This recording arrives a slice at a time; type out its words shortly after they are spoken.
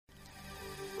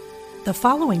The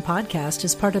following podcast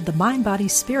is part of the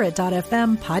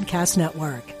MindBodySpirit.fm podcast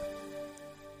network.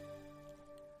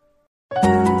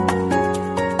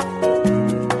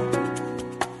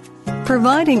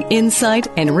 Providing insight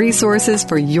and resources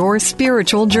for your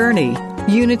spiritual journey.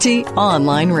 Unity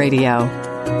Online Radio.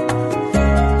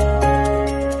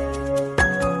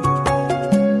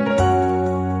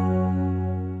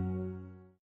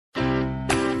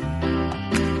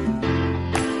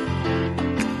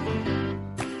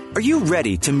 Are you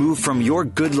ready to move from your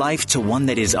good life to one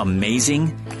that is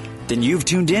amazing? Then you've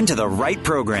tuned in to the right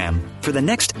program. For the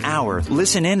next hour,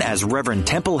 listen in as Reverend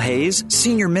Temple Hayes,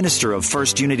 Senior Minister of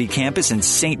First Unity Campus in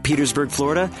St. Petersburg,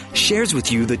 Florida, shares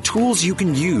with you the tools you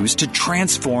can use to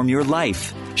transform your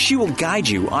life. She will guide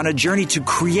you on a journey to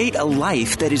create a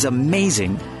life that is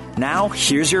amazing. Now,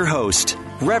 here's your host,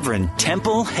 Reverend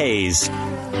Temple Hayes.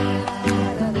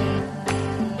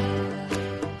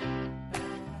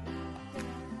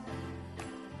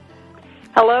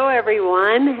 Hello,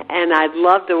 everyone, and I'd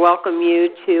love to welcome you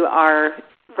to our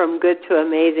From Good to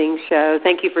Amazing show.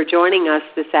 Thank you for joining us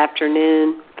this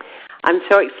afternoon. I'm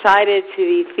so excited to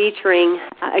be featuring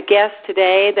a guest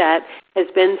today that has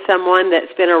been someone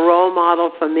that's been a role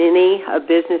model for many, a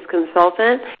business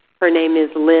consultant. Her name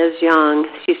is Liz Young.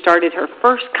 She started her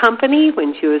first company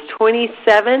when she was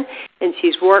 27, and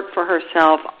she's worked for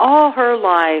herself all her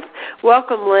life.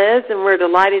 Welcome, Liz, and we're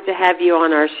delighted to have you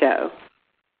on our show.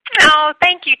 Oh,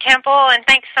 thank you, Temple, and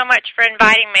thanks so much for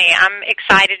inviting me. I'm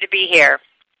excited to be here.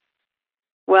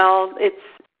 Well,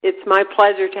 it's my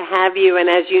pleasure to have you, and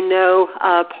as you know,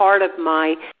 part of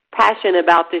my passion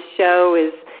about this show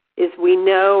is we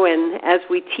know, and as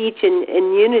we teach in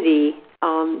Unity,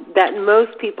 that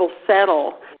most people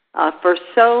settle for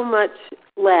so much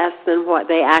less than what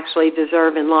they actually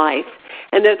deserve in life,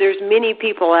 and that there's many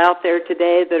people out there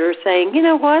today that are saying, you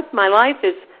know what, my life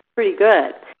is pretty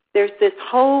good. There's this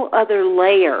whole other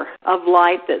layer of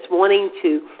life that's wanting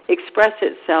to express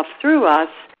itself through us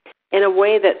in a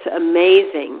way that's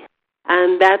amazing.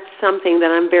 And that's something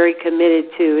that I'm very committed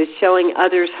to, is showing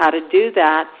others how to do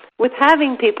that with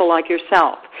having people like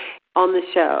yourself on the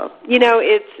show. You know,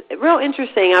 it's real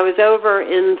interesting. I was over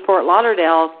in Fort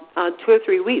Lauderdale 2 or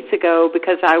 3 weeks ago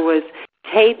because I was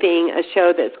taping a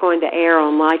show that's going to air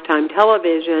on Lifetime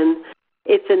Television.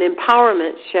 It's an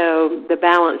empowerment show, The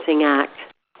Balancing Act.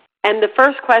 And the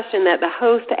first question that the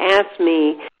host asked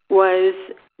me was,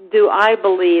 do I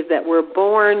believe that we're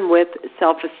born with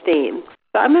self-esteem?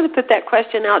 So I'm going to put that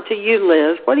question out to you,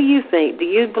 Liz. What do you think? Do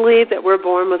you believe that we're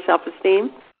born with self-esteem?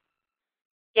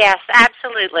 Yes,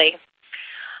 absolutely.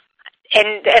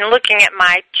 And looking at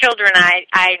my children,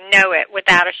 I know it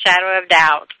without a shadow of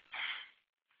doubt.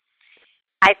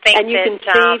 I think and you can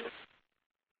see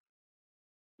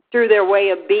through their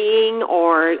way of being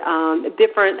or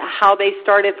different, how they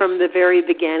started from the very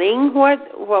beginning.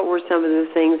 What were some of the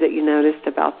things that you noticed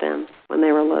about them when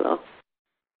they were little?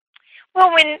 Well,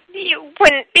 when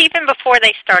even before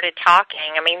they started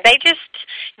talking, I mean, they just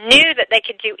knew that they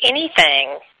could do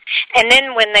anything. And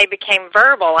then when they became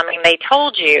verbal, I mean, they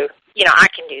told you, you know, I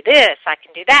can do this, I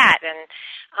can do that.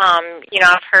 And, you know,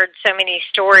 I've heard so many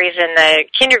stories in the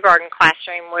kindergarten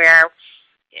classroom where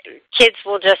kids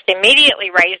will just immediately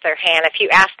raise their hand if you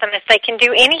ask them if they can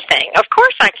do anything. Of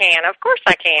course I can. Of course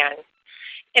I can.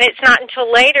 And it's not until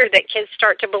later that kids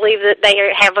start to believe that they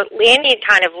have any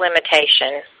kind of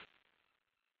limitation.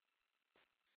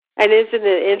 And isn't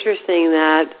it interesting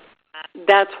that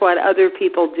that's what other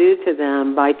people do to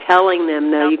them by telling them,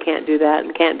 no, you can't do that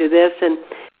and can't do this. And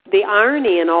the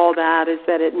irony in all that is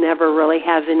that it never really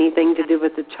has anything to do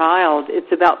with the child.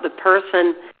 It's about the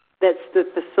person that's the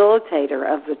facilitator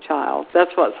of the child. That's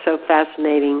what's so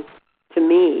fascinating to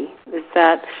me, is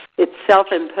that it's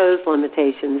self-imposed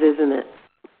limitations, isn't it?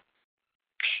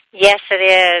 Yes, it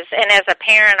is. And as a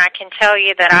parent, I can tell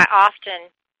you that I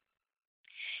often,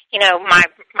 you know,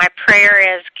 my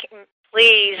prayer is,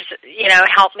 please, you know,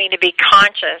 help me to be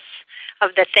conscious of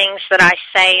the things that I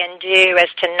say and do as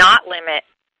to not limit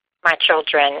my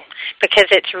children, because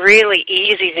it's really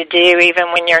easy to do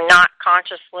even when you're not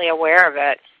consciously aware of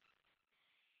it.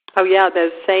 Oh, yeah,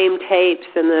 those same tapes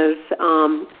and those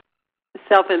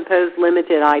self-imposed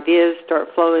limited ideas start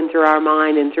flowing through our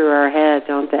mind and through our head,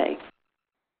 don't they?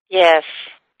 Yes.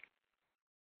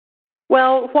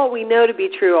 Well, what we know to be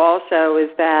true also is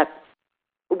that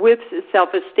with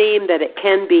self-esteem, that it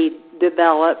can be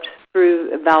developed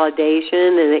through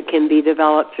validation and it can be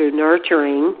developed through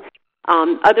nurturing.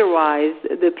 Otherwise,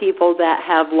 the people that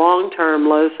have long-term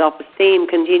low self-esteem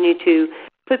continue to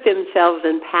put themselves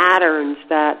in patterns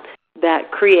that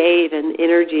create an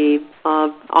energy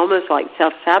of almost like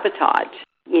self-sabotage,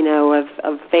 you know,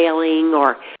 of failing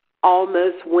or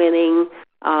almost winning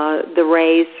the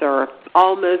race or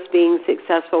almost being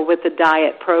successful with the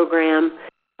diet program,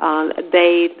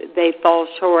 they fall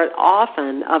short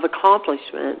often of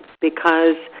accomplishment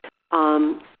because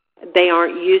they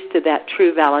aren't used to that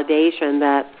true validation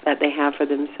that they have for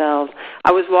themselves.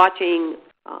 I was watching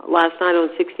last night on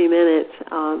 60 Minutes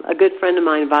a good friend of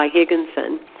mine, Vi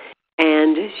Higginson,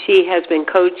 and she has been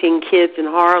coaching kids in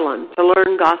Harlem to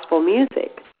learn gospel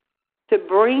music, to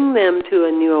bring them to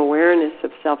a new awareness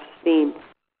of self-esteem.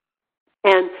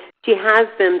 And she has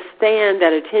them stand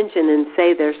at attention and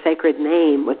say their sacred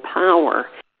name with power.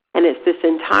 And it's this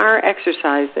entire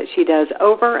exercise that she does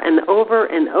over and over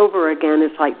and over again.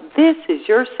 It's like, this is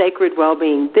your sacred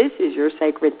well-being. This is your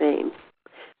sacred name.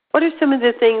 What are some of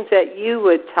the things that you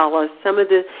would tell us, some of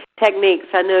the techniques?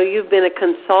 I know you've been a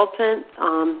consultant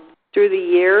through the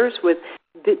years with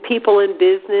people in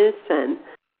business and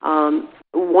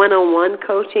one-on-one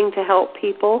coaching to help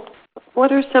people.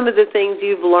 What are some of the things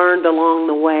you've learned along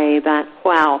the way that,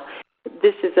 wow,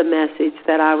 this is a message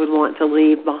that I would want to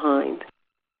leave behind?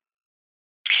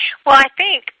 Well, I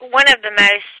think one of the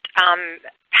most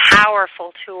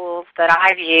powerful tools that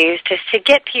I've used is to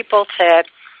get people to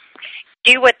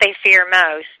do what they fear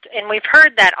most. And we've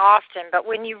heard that often, but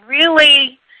when you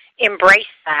really embrace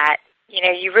that, you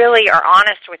know, you really are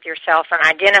honest with yourself and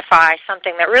identify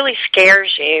something that really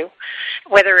scares you,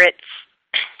 whether it's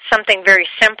something very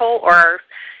simple or,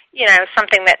 you know,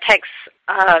 something that takes,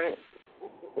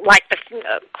 like the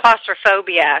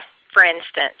claustrophobia, for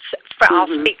instance. I'll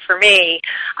speak for me.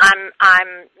 I'm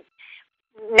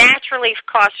naturally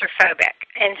claustrophobic,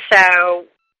 and so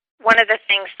one of the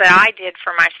things that I did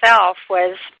for myself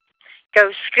was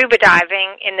go scuba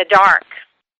diving in the dark.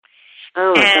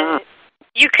 Oh, and God.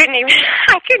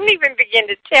 I couldn't even begin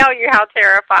to tell you how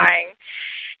terrifying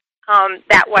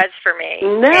that was for me.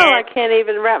 No, and I can't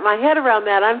even wrap my head around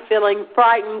that. I'm feeling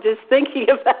frightened just thinking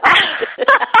about it.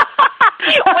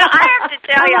 Well, I have to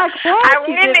tell you,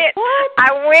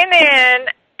 I went in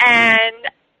and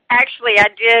actually I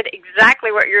did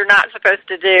exactly what you're not supposed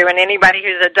to do, and anybody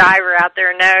who's a diver out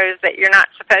there knows that you're not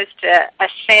supposed to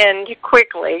ascend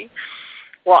quickly.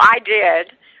 Well, I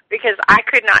did, because I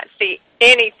could not see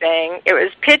anything. It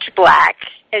was pitch black.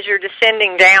 As you're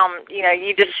descending down, you know,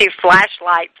 you just see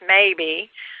flashlights maybe.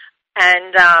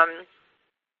 And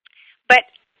but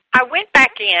I went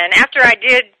back in after I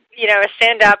did, you know,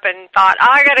 ascend up and thought, oh,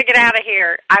 I got to get out of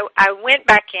here. I went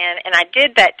back in and I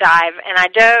did that dive, and I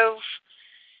dove,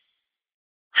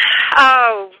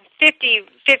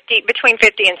 between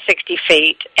 50 and 60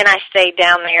 feet, and I stayed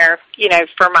down there, you know,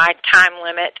 for my time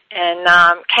limit, and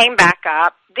came back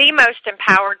up. The most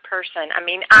empowered person. I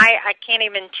mean, I can't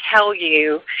even tell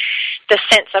you the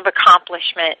sense of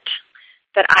accomplishment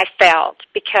that I felt,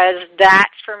 because that,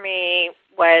 for me,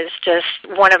 was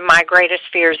just one of my greatest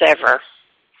fears ever.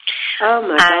 Oh,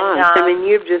 my gosh. I mean,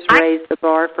 you've just raised the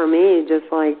bar for me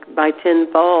just like by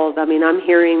tenfold. I mean, I'm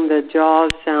hearing the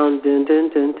Jaws sound, dun, dun,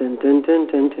 dun, dun, dun, dun,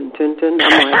 dun, dun, dun, dun.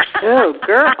 I'm like, oh,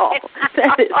 girl.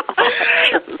 That is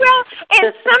awesome. Well,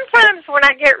 and sometimes when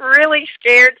I get really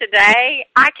scared today,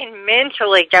 I can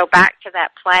mentally go back to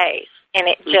that place, and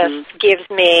it just gives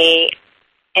me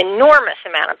enormous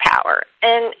amount of power.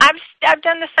 And I've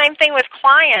done the same thing with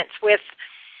clients with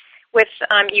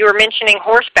you were mentioning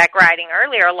horseback riding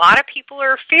earlier. A lot of people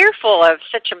are fearful of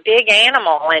such a big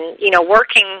animal, and, you know,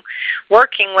 working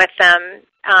with them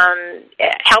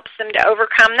helps them to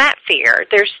overcome that fear.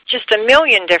 There's just a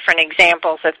million different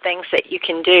examples of things that you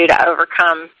can do to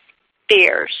overcome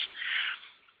fears.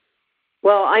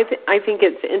 Well, I think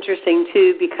it's interesting,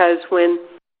 too, because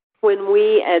when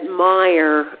we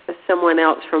admire someone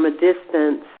else from a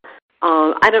distance,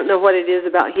 I don't know what it is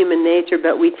about human nature,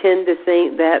 but we tend to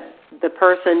think that the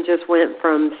person just went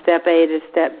from step A to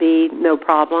step B, no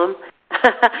problem,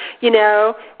 you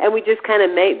know, and we just kind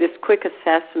of make this quick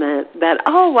assessment that,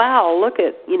 oh, wow, look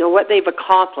at, you know, what they've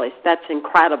accomplished. That's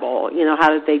incredible. You know, how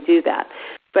did they do that?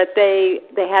 But they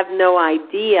have no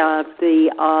idea of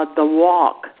the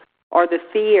walk or the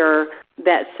fear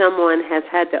that someone has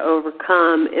had to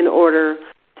overcome in order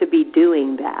to be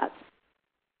doing that.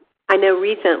 I know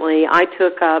recently I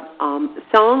took up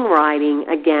songwriting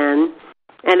again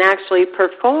and actually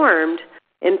performed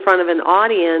in front of an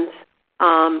audience,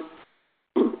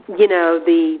 you know,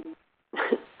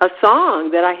 a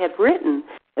song that I had written.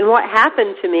 And what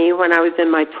happened to me when I was in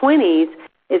my 20s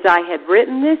is I had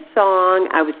written this song.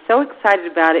 I was so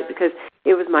excited about it because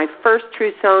it was my first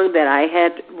true song that I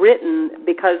had written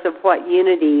because of what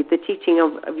Unity, the teaching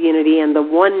of Unity and the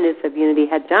oneness of Unity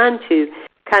had done to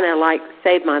kind of like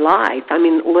save my life. I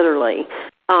mean, literally.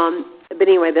 But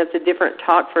anyway, that's a different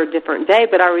talk for a different day.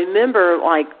 But I remember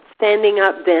like standing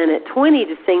up then at 20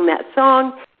 to sing that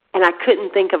song, and I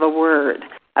couldn't think of a word.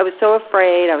 I was so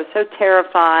afraid. I was so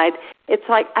terrified. It's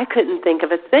like I couldn't think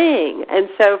of a thing. And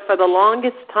so for the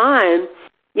longest time,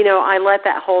 I let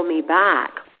that hold me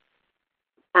back.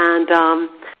 And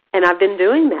I've been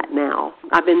doing that now.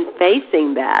 I've been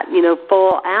facing that,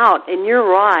 full out. And you're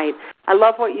right. I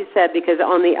love what you said, because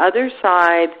on the other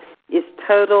side is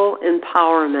total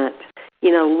empowerment.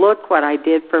 Look what I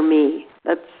did for me.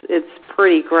 It's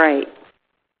pretty great.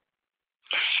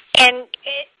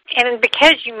 And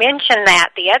because you mentioned that,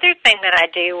 the other thing that I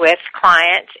do with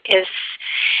clients is,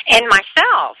 and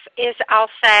myself, is I'll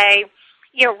say,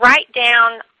 write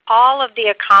down all of the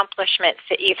accomplishments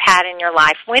that you've had in your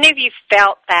life. When have you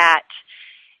felt that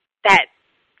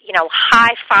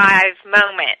high five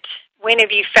moment? When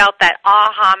have you felt that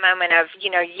aha moment of,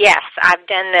 yes, I've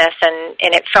done this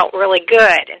and it felt really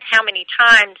good? And how many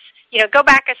times, go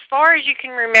back as far as you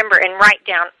can remember and write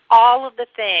down all of the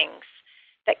things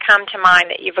that come to mind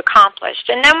that you've accomplished.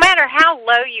 And no matter how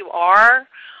low you are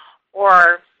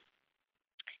or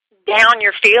down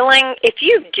you're feeling, if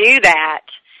you do that,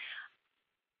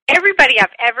 everybody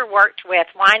I've ever worked with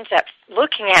winds up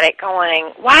looking at it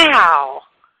going, wow,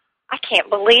 I can't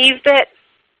believe that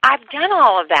I've done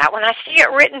all of that. When I see it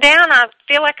written down, I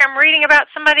feel like I'm reading about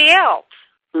somebody else.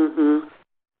 Mm-hmm.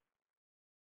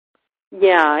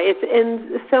 Yeah,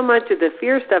 and so much of the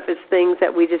fear stuff is things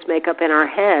that we just make up in our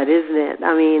head, isn't it?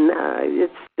 I mean,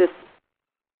 it's just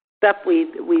stuff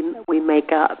we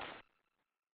make up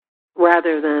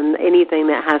rather than anything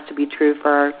that has to be true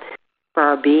for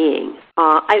our being.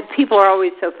 People are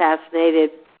always so fascinated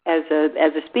as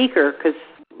a speaker, because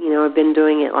I've been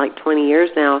doing it like 20 years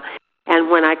now, and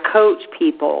when I coach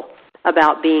people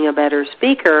about being a better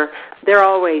speaker, they're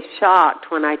always shocked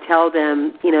when I tell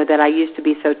them, that I used to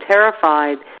be so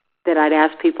terrified that I'd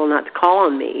ask people not to call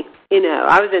on me.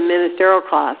 I was in ministerial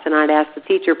class, and I'd ask the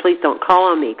teacher, please don't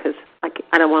call on me because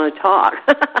I don't want to talk.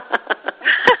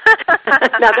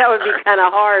 Now, that would be kind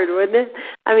of hard, wouldn't it?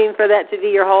 I mean, for that to be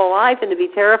your whole life and to be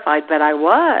terrified, but I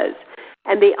was.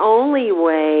 And the only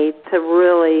way to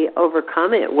really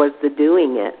overcome it was the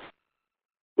doing it.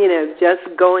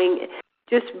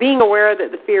 Just being aware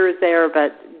that the fear is there,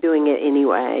 but doing it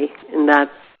anyway, and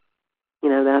that's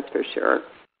for sure.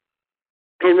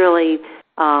 And really,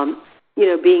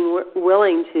 being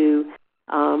willing to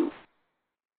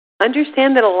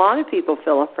understand that a lot of people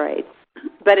feel afraid,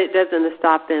 but it doesn't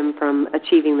stop them from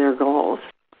achieving their goals.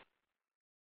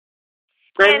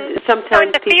 And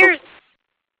sometimes the fears.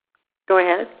 Go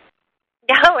ahead.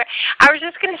 No, I was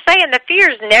just going to say, and the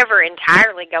fears never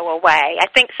entirely go away. I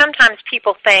think sometimes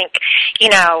people think,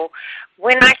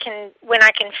 when I can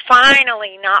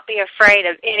finally not be afraid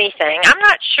of anything. I'm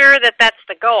not sure that that's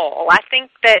the goal. I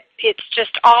think that it's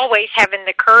just always having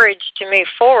the courage to move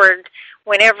forward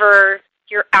whenever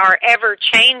our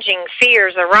ever-changing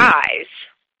fears arise.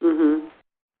 Mm-hmm.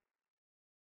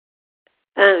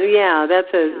 Yeah,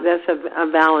 that's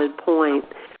a valid point.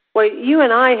 Well, you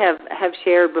and I have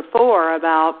shared before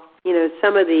about,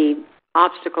 some of the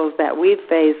obstacles that we've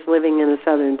faced living in a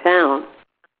southern town.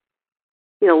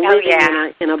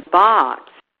 Living in a box.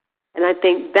 And I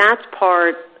think that's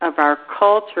part of our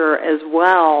culture as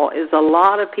well, is a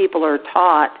lot of people are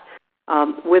taught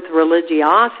with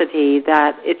religiosity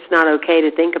that it's not okay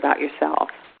to think about yourself,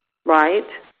 right?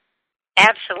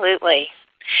 Absolutely.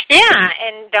 Yeah,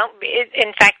 and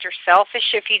in fact, you're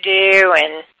selfish if you do,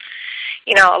 and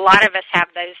a lot of us have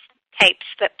those tapes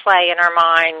that play in our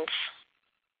minds.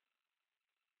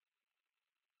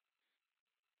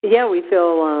 Yeah, we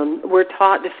feel we're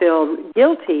taught to feel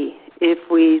guilty if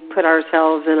we put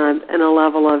ourselves in a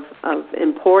level of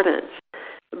importance.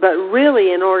 But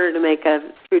really, in order to make a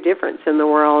true difference in the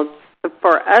world,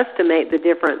 for us to make the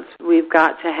difference, we've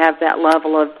got to have that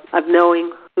level of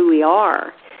knowing who we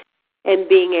are and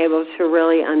being able to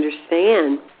really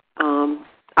understand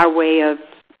our way of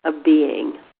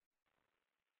being.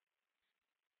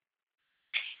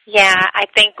 Yeah, I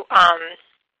think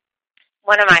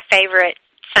one of my favorite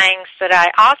sayings that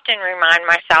I often remind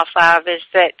myself of is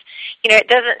that, it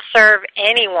doesn't serve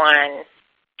anyone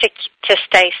to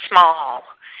stay small.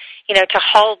 To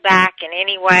hold back in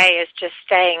any way is just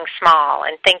staying small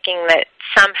and thinking that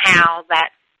somehow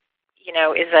that,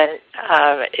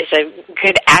 is a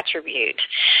good attribute.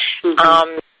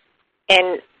 Mm-hmm.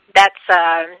 And that's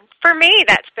for me,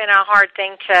 that's been a hard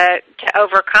thing to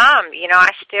overcome.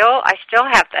 I still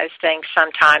have those things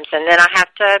sometimes, and then I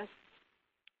have to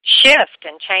shift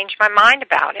and change my mind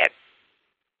about it.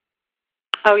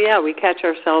 Oh, yeah, we catch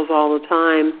ourselves all the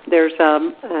time. There's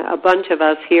a bunch of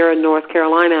us here in North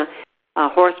Carolina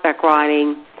horseback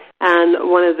riding, and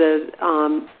one of the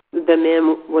the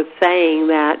men was saying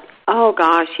that, oh,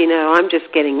 gosh, I'm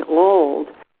just getting old.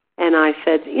 And I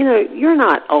said, you're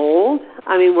not old.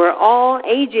 I mean, we're all,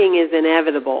 aging is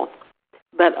inevitable,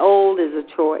 but old is a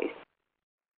choice.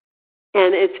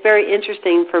 And it's very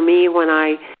interesting for me when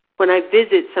I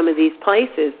visit some of these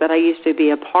places that I used to be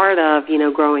a part of,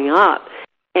 growing up,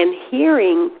 and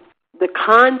hearing the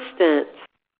constant,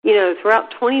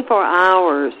 throughout 24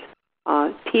 hours,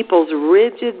 people's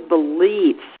rigid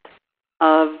beliefs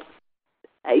of,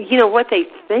 what they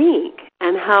think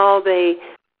and how they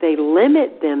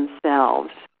limit themselves.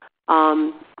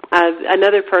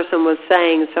 Another person was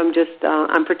saying, so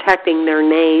I'm protecting their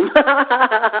name,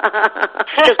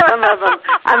 because some of them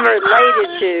I'm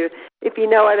related to, if you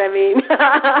know what I mean.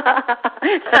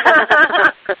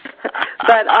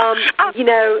 But,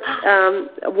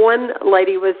 one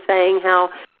lady was saying how,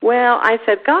 I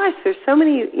said, gosh, there's so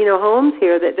many, homes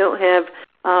here that don't have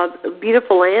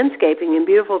beautiful landscaping and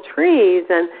beautiful trees.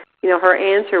 And, her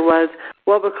answer was,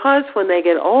 well, because when they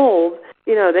get old,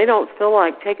 they don't feel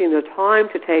like taking the time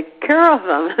to take care of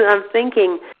them. And I'm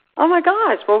thinking, oh, my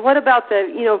gosh, well, what about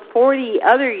the, 40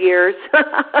 other years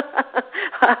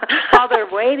while they're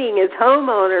waiting as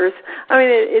homeowners? I mean,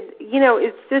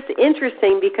 it's just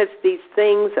interesting because these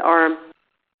things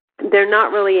they're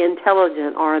not really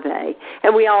intelligent, are they?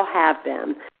 And we all have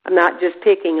them. I'm not just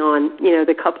picking on,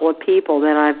 the couple of people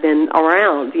that I've been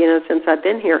around, since I've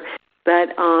been here.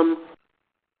 But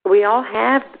we all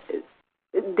have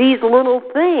these little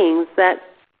things that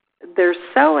they're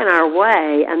so in our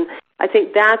way. And I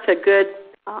think that's a good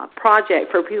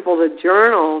project for people to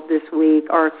journal this week,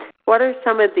 or what are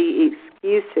some of the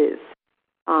excuses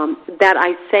that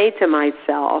I say to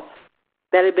myself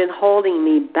that have been holding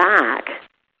me back,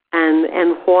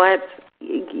 and what,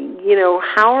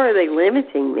 how are they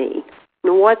limiting me,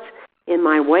 and what's in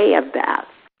my way of that?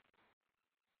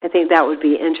 I think that would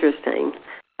be interesting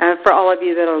for all of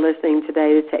you that are listening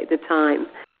today to take the time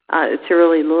to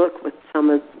really look with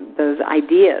some of those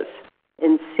ideas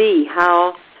and see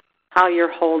how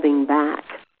you're holding back.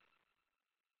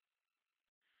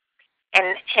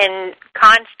 And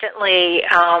constantly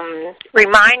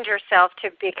remind yourself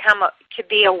to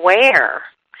be aware.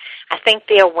 I think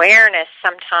the awareness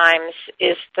sometimes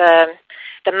is the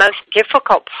most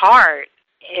difficult part,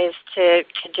 is to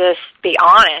just be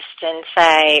honest and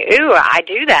say, ooh, I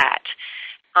do that.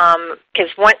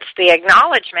 Because once the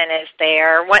acknowledgement is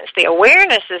there, once the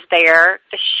awareness is there,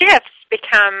 the shifts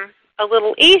become a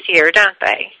little easier, don't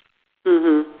they?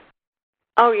 Mhm.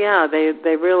 Oh yeah,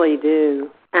 they really do.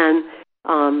 And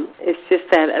it's just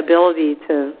that ability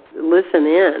to listen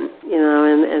in,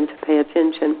 and to pay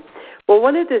attention. Well,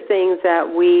 one of the things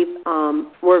that we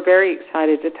were very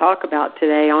excited to talk about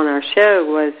today on our show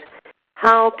was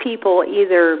how people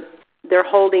either they're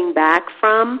holding back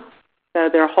from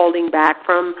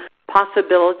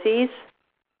possibilities,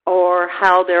 or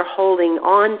how they're holding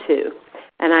on to.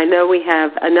 And I know we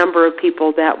have a number of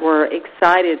people that were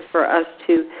excited for us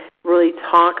to really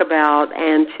talk about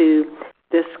and to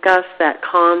discuss that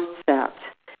concept.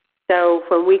 So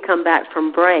when we come back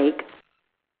from break,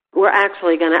 we're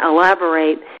actually going to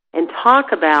elaborate and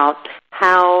talk about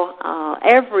how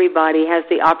everybody has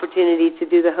the opportunity to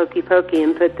do the hokey pokey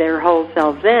and put their whole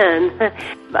selves in,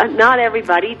 but not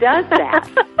everybody does that.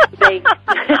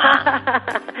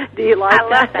 Do you like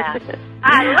that?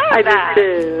 I love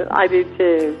that. I do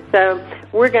too. So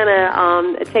we're going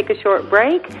to take a short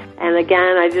break. And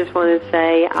again, I just want to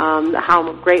say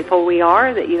how grateful we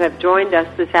are that you have joined us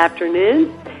this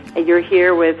afternoon. And you're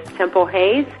here with Temple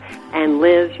Hayes and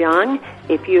Liz Young.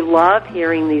 If you love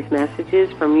hearing these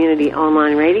messages from Unity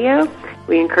Online Radio,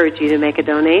 we encourage you to make a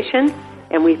donation,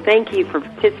 and we thank you for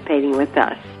participating with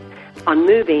us on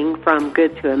moving from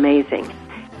good to amazing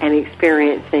and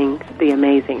experiencing the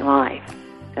amazing life.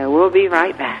 So we'll be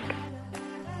right back.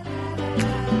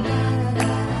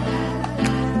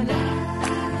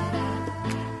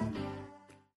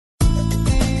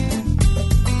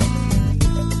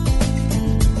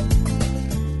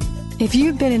 If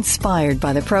you've been inspired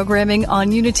by the programming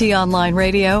on Unity Online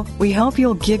Radio, we hope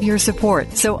you'll give your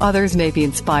support so others may be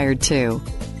inspired too.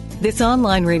 This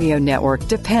online radio network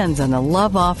depends on the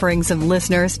love offerings of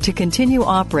listeners to continue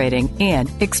operating and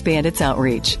expand its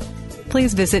outreach.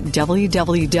 Please visit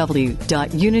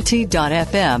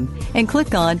www.unity.fm and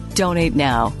click on Donate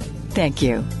Now. Thank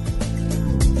you.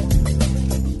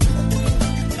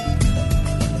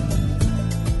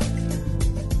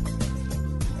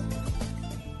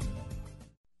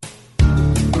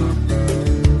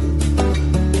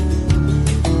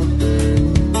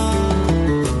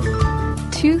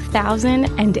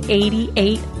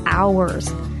 $2,088 hours.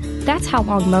 That's how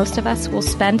long most of us will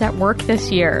spend at work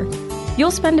this year.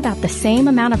 You'll spend about the same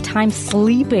amount of time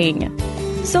sleeping.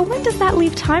 So when does that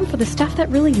leave time for the stuff that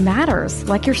really matters,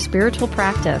 like your spiritual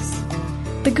practice?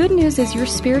 The good news is your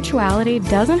spirituality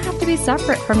doesn't have to be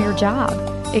separate from your job.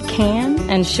 It can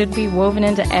and should be woven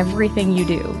into everything you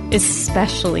do,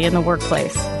 especially in the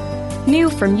workplace. New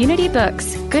from Unity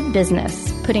Books, Good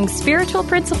Business, Putting Spiritual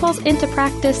Principles into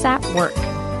Practice at Work.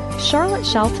 Charlotte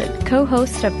Shelton,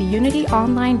 co-host of the Unity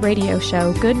online radio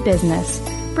show Good Business,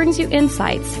 brings you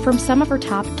insights from some of her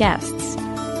top guests.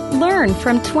 Learn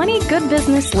from 20 good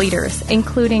business leaders,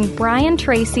 including Brian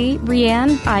Tracy,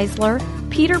 Rianne Eisler,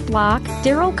 Peter Block,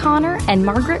 Daryl Connor, and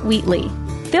Margaret Wheatley.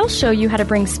 They'll show you how to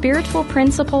bring spiritual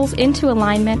principles into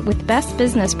alignment with best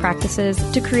business practices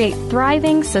to create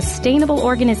thriving, sustainable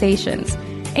organizations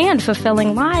and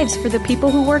fulfilling lives for the people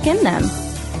who work in them.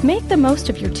 Make the most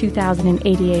of your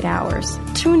 2,088 hours.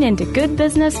 Tune in to Good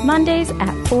Business Mondays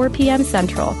at 4 p.m.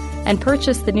 Central and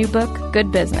purchase the new book,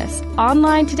 Good Business,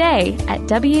 online today at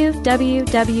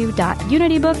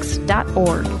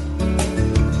www.unitybooks.org.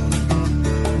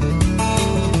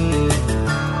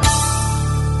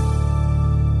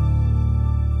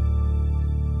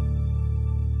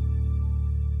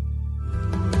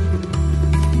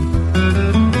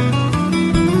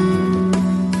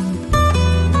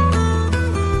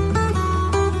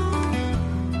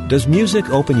 Does music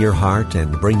open your heart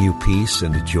and bring you peace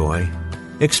and joy?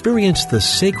 Experience the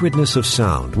sacredness of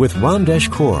sound with Ramdesh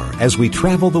Kaur as we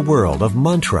travel the world of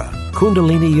mantra,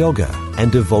 Kundalini Yoga, and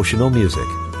devotional music.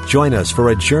 Join us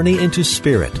for a journey into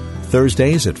spirit,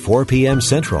 Thursdays at 4 p.m.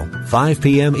 Central, 5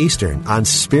 p.m. Eastern on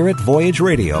Spirit Voyage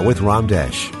Radio with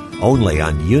Ramdesh. Only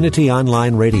on Unity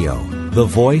Online Radio, the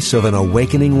voice of an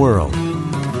awakening world.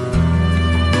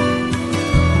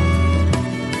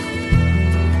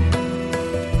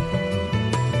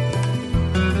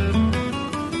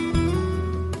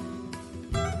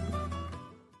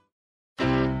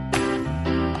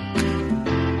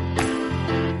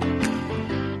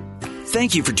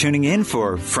 Thank you for tuning in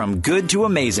for From Good to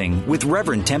Amazing with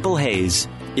Reverend Temple Hayes.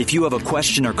 If you have a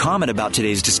question or comment about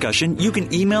today's discussion, you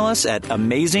can email us at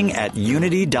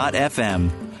amazing@unity.fm.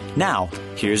 Now,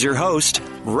 here's your host,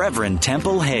 Reverend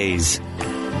Temple Hayes.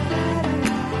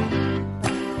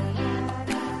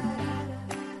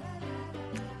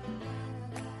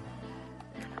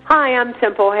 Hi, I'm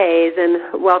Temple Hayes,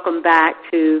 and welcome back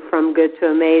to From Good to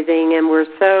Amazing. And we're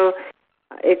so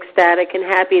ecstatic and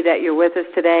happy that you're with us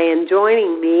today. And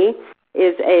joining me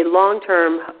is a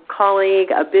long-term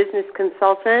colleague, a business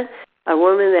consultant, a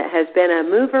woman that has been a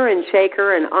mover and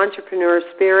shaker and entrepreneur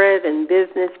spirit and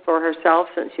business for herself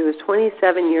since she was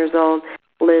 27 years old,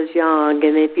 Liz Young.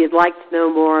 And if you'd like to know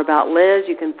more about Liz,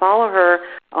 you can follow her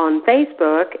on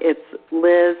Facebook. It's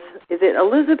Liz. Is it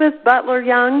Elizabeth Butler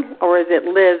Young or is it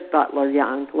Liz Butler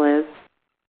Young, Liz?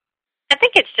 I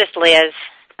think it's just Liz.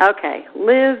 Okay,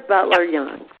 Liz Butler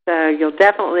Young. So you'll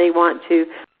definitely want to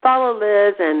follow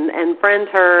Liz and friend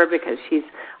her because she's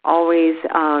always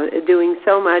doing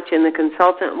so much in the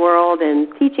consultant world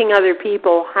and teaching other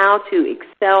people how to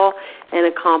excel and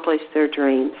accomplish their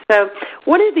dreams. So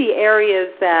one of the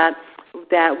areas that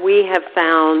we have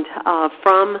found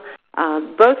from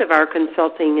both of our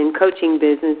consulting and coaching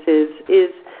businesses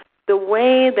is the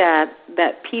way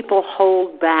that people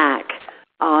hold back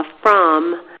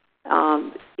from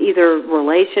either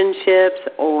relationships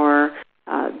or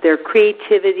their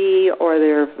creativity or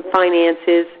their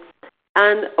finances.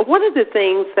 And one of the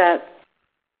things that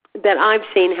I've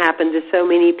seen happen to so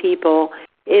many people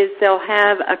is they'll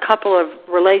have a couple of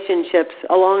relationships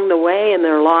along the way in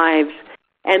their lives,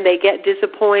 and they get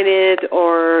disappointed,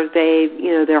 or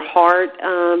their heart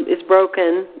is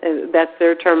broken. That's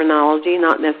their terminology,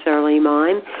 not necessarily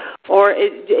mine. Or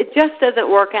it just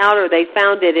doesn't work out, or they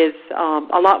found it is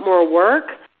a lot more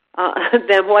work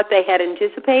than what they had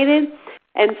anticipated.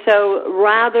 And so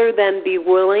rather than be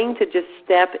willing to just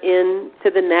step into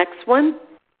the next one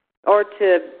or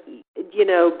to,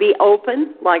 be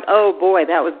open, like, oh, boy,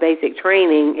 that was basic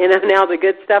training, now the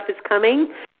good stuff is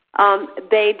coming,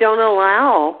 they don't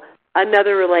allow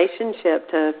another relationship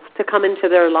to come into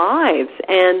their lives.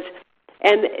 And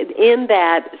in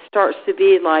that starts to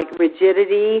be like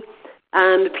rigidity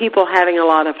and people having a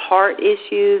lot of heart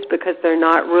issues because they're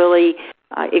not really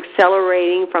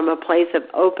accelerating from a place of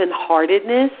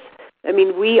open-heartedness. I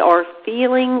mean, we are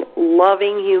feeling,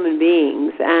 loving human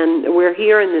beings, and we're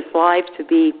here in this life to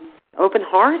be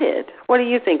open-hearted. What do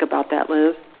you think about that,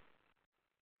 Liz?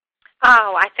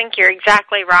 Oh, I think you're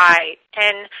exactly right.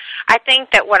 And I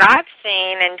think that what I've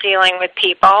seen in dealing with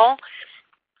people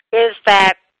is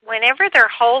that whenever they're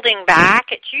holding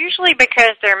back, it's usually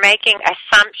because they're making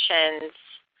assumptions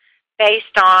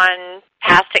based on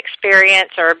past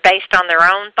experience or based on their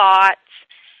own thoughts.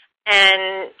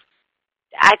 And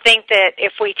I think that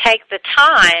if we take the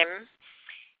time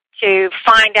to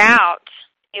find out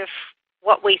if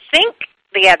what we think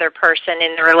the other person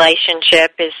in the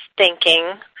relationship is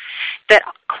thinking, that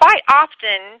quite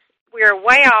often we're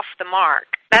way off the mark.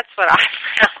 That's what I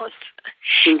found.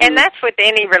 Mm-hmm. And that's with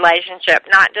any relationship,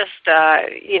 not just, that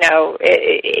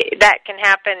can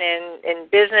happen in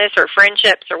business or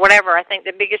friendships or whatever. I think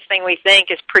the biggest thing we think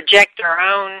is project our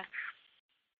own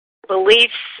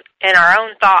beliefs and our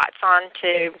own thoughts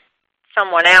onto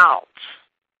someone else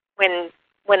when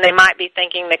they might be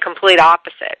thinking the complete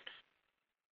opposite.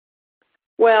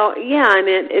 Well, yeah, and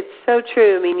it's so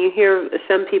true. I mean, you hear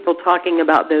some people talking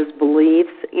about those beliefs,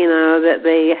 that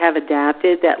they have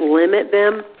adapted that limit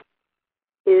them.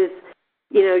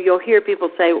 You'll hear people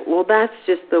say, well, that's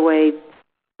just the way,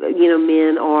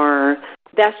 men are.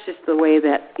 That's just the way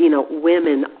that,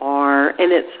 women are.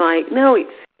 And it's like, no,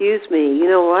 excuse me, you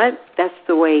know what? That's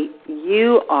the way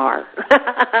you are.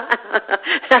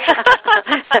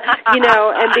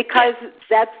 And because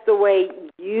that's the way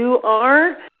you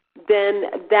are, then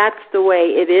that's the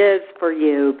way it is for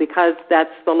you, because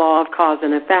that's the law of cause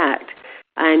and effect.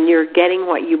 And you're getting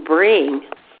what you bring.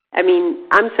 I mean,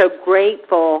 I'm so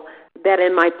grateful that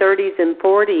in my 30s and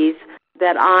 40s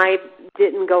that I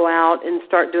didn't go out and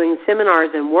start doing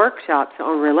seminars and workshops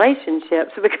on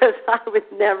relationships, because I would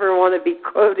never want to be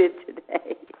quoted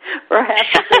today for half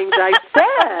the things I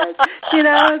said.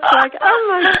 It's like, oh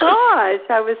my gosh,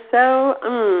 I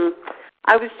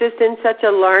was just in such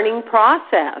a learning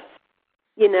process,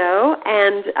 and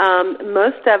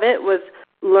most of it was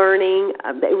learning,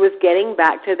 it was getting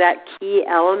back to that key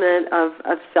element of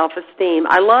self-esteem.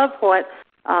 I love what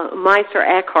Meister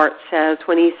Eckhart says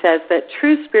when he says that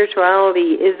true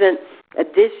spirituality isn't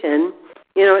addition.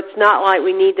 It's not like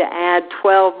we need to add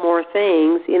 12 more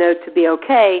things, to be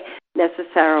okay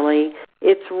necessarily.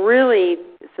 It's really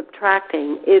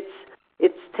subtracting. It's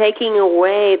taking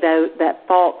away that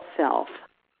false self,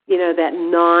 that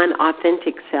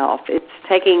non-authentic self. It's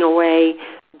taking away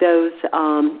those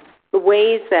the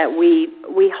ways that we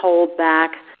hold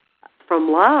back from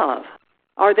love,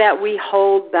 or that we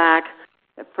hold back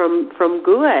from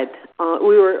good.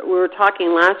 We were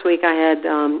talking last week. I had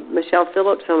Michelle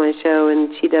Phillips on my show,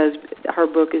 and her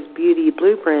book is Beauty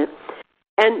Blueprint.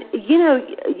 And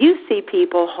you see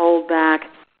people hold back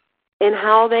in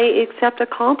how they accept a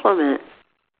compliment.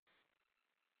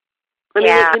 I mean,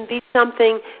 it can be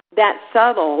something that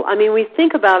subtle. I mean, we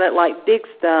think about it like big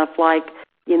stuff, like,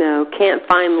 can't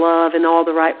find love in all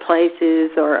the right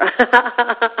places, or,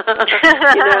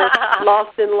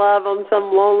 lost in love on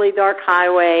some lonely, dark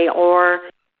highway, or,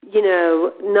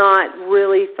 not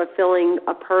really fulfilling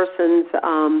a person's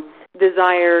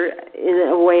desire in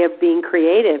a way of being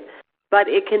creative. But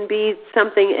it can be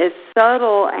something as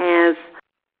subtle as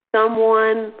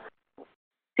someone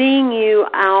seeing you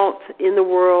out in the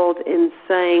world and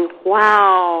saying,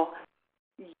 wow,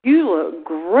 you look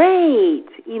great,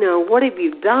 what have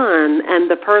you done? And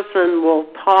the person will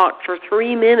talk for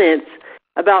 3 minutes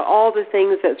about all the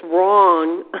things that's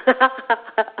wrong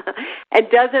and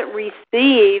doesn't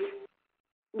receive,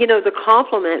 the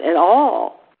compliment at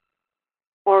all,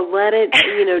 or let it,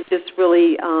 just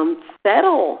really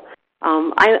settle.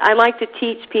 I like to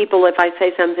teach people, if I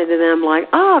say something to them like,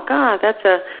 oh, God, that's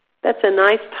a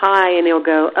nice tie, and he'll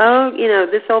go, oh,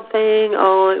 this old thing,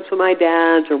 oh, it's from my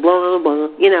dad's, or blah, blah, blah,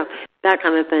 that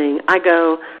kind of thing. I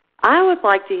go, I would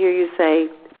like to hear you say,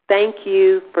 thank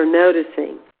you for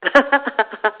noticing. And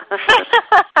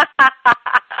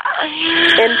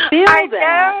feel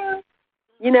that.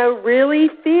 Really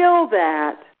feel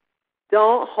that.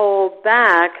 Don't hold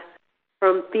back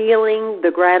from feeling the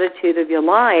gratitude of your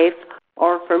life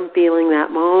or from feeling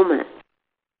that moment.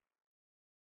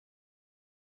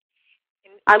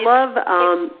 I love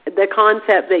the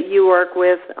concept that you work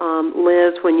with,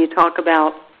 Liz, when you talk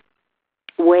about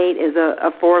weight as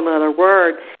a four-letter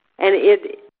word. And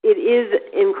it is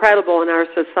incredible in our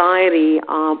society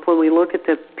when we look at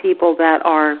the people that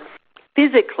are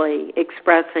physically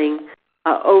expressing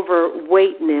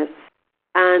overweightness.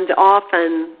 And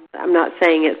often, I'm not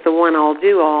saying it's the one-all,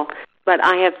 do-all, but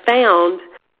I have found,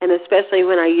 and especially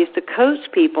when I used to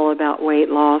coach people about weight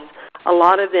loss, a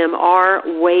lot of them are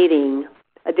waiting,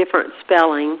 a different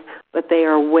spelling, but they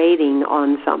are waiting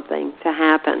on something to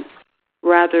happen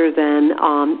rather than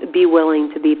be willing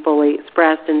to be fully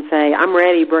expressed and say, I'm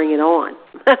ready, bring it on.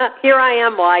 Here I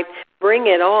am, life, bring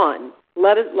it on.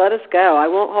 Let us go. I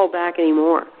won't hold back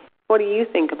anymore. What do you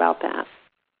think about that?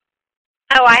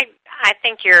 Oh, I I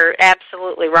think you're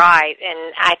absolutely right,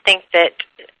 and I think that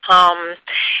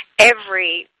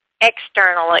every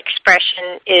external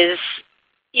expression is,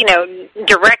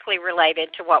 directly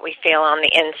related to what we feel on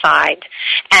the inside.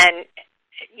 And,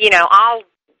 I'll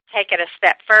take it a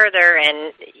step further,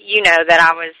 and you know that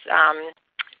I was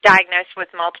diagnosed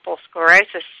with multiple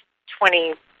sclerosis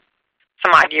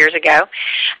 20-some-odd years ago,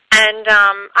 and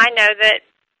I know that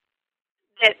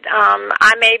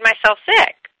I made myself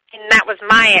sick, and that was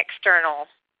my external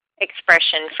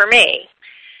expression for me.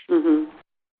 Mm-hmm.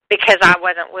 Because I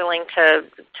wasn't willing to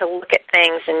look at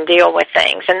things and deal with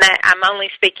things, and that I'm only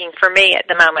speaking for me at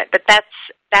the moment. But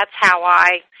that's how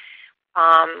I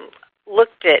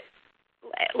looked at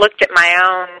my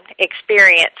own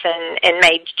experience and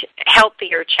made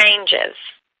healthier changes.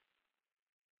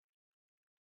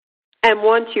 And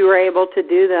once you were able to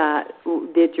do that,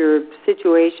 did your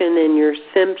situation and your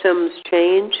symptoms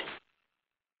change?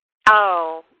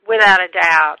 Oh, without a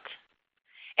doubt.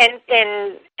 And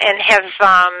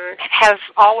have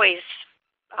always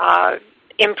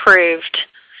improved.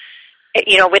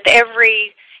 With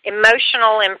every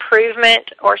emotional improvement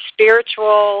or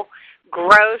spiritual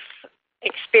growth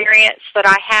experience that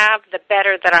I have, the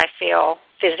better that I feel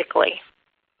physically.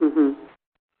 Mm-hmm.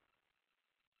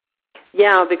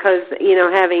 Yeah, because,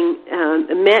 having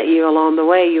met you along the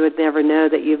way, you would never know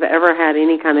that you've ever had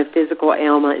any kind of physical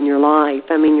ailment in your life.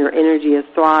 I mean, your energy is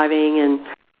thriving, and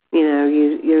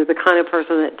you're the kind of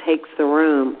person that takes the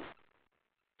room.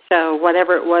 So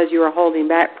whatever it was you were holding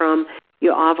back from,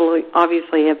 you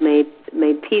obviously have made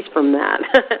peace from that.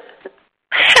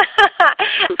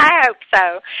 I hope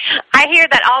so. I hear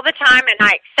that all the time, and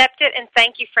I accept it, and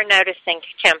thank you for noticing,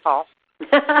 Temple.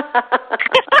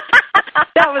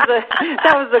 That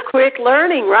was a quick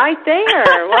learning right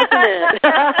there, wasn't it?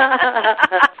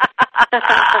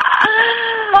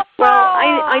 Well,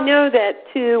 I know that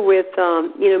too with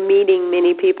meeting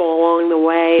many people along the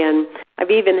way, and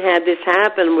I've even had this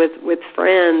happen with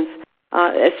friends,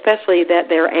 especially that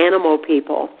they're animal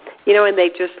people, and they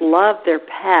just love their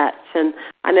pets. And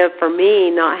I know for me,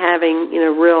 not having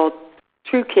real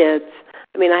true kids,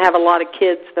 I mean, I have a lot of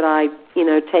kids that I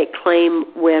take claim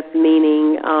with,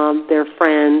 meaning they're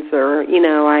friends, or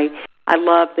I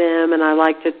love them and I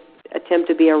like to attempt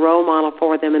to be a role model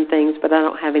for them and things, but I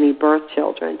don't have any birth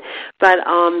children. But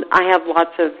I have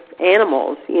lots of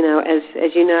animals,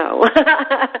 as you know.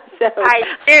 So, I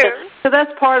do. So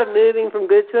that's part of moving from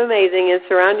good to amazing, is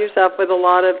surround yourself with a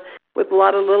lot of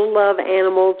little love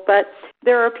animals. But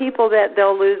there are people that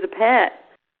they'll lose a pet,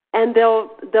 and they'll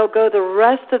go the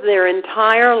rest of their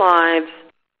entire lives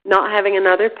not having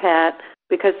another pet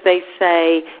because they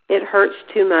say it hurts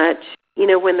too much,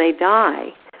 when they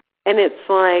die. And it's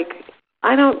like,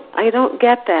 I don't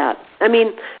get that. I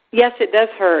mean, yes, it does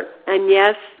hurt, and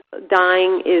yes,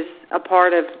 dying is a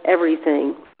part of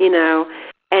everything,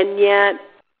 and yet,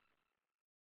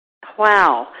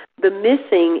 wow, the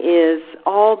missing is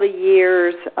all the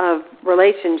years of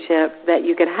relationship that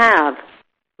you could have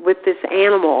with this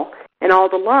animal, and all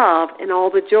the love and all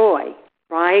the joy,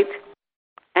 right?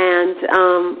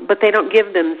 And but they don't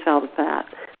give themselves that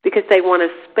because they want to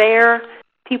spare.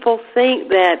 People think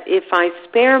that if I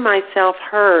spare myself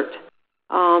hurt,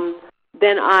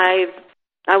 then I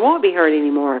won't be hurt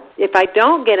anymore. If I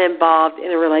don't get involved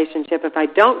in a relationship, if I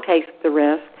don't take the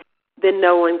risk, then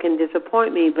no one can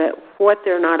disappoint me. But what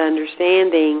they're not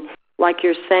understanding, like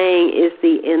you're saying, is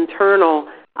the internal,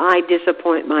 I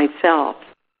disappoint myself.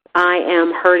 I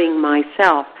am hurting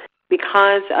myself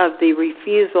because of the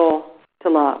refusal to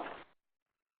love.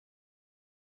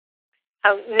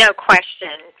 Oh, no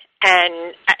question.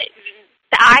 And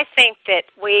I think that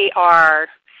we are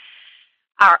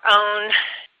our own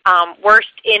worst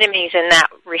enemies in that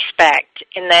respect,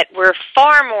 in that we're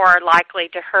far more likely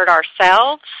to hurt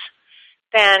ourselves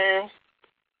than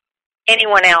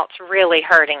anyone else really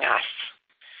hurting us.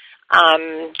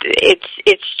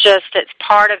 It's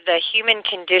part of the human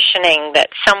conditioning that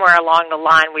somewhere along the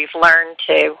line we've learned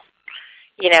to,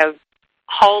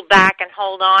 hold back and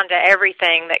hold on to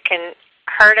everything that can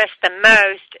hurt us the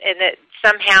most, and that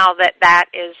somehow that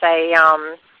is a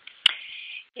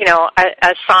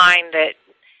sign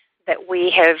that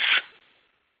we have,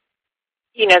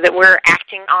 that we're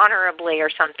acting honorably or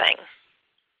something.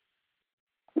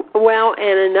 Well,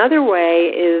 and another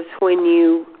way is when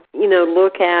you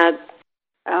look at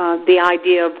the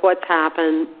idea of what's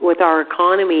happened with our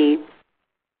economy,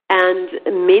 and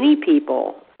many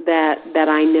people that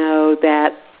I know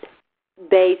that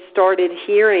they started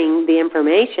hearing the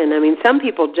information. I mean, some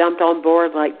people jumped on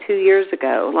board like 2 years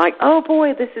ago, like, oh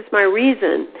boy, this is my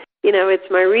reason. it's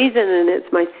my reason and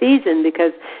it's my season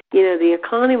because, the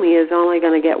economy is only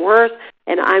going to get worse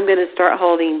and I'm going to start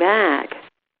holding back.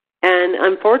 And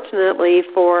unfortunately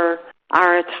for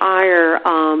our entire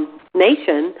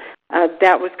nation,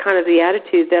 that was kind of the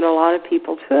attitude that a lot of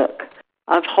people took,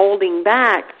 of holding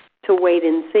back to wait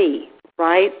and see,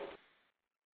 right?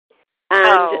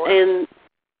 And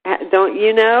don't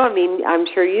you know? I mean, I'm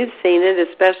sure you've seen it,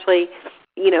 especially,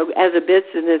 as a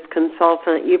business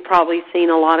consultant, you've probably seen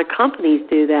a lot of companies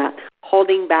do that,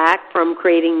 holding back from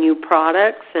creating new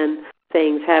products and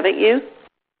things, haven't you?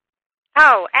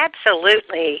 Oh,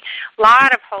 absolutely. A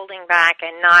lot of holding back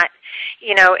and not,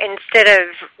 instead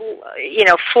of,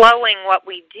 flowing what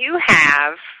we do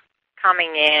have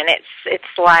coming in,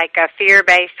 it's like a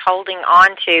fear-based holding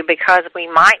on to because we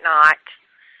might not,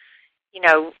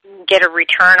 get a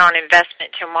return on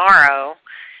investment tomorrow.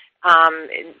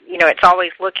 It's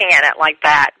always looking at it like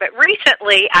that. But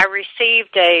recently I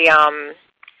received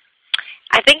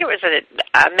I think it was a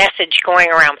message going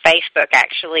around Facebook,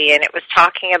 actually, and it was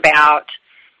talking about,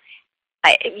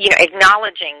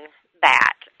 acknowledging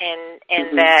that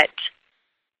and that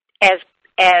as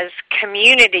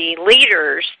community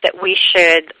leaders that we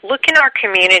should look in our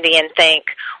community and think,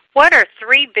 what are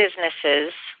 3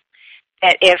 businesses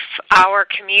that if our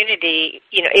community,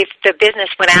 if the business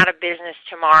went out of business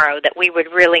tomorrow, that we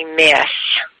would really miss?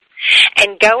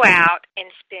 And go out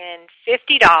and spend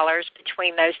 $50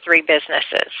 between those 3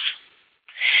 businesses.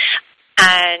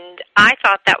 And I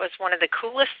thought that was one of the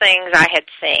coolest things I had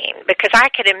seen because I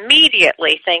could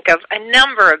immediately think of a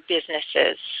number of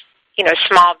businesses,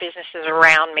 small businesses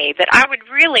around me that I would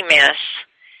really miss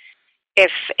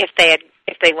if they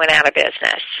went out of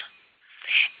business.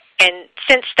 And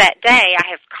since that day, I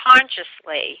have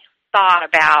consciously thought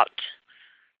about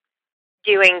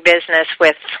doing business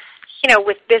with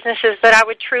businesses that I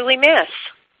would truly miss.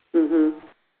 Mm-hmm.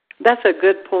 That's a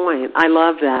good point. I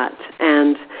love that.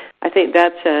 And I think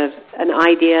that's an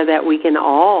idea that we can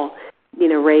all,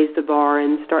 raise the bar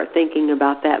and start thinking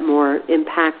about that more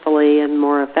impactfully and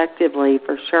more effectively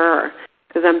for sure.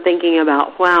 Because I'm thinking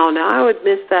about, wow, now I would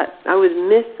miss that. I would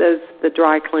miss the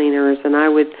dry cleaners, and I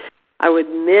would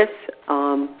miss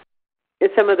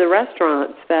some of the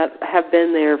restaurants that have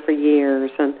been there for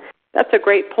years. And that's a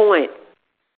great point.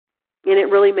 And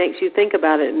it really makes you think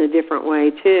about it in a different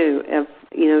way, too, of,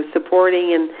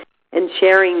 supporting and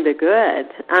sharing the good.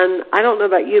 And I don't know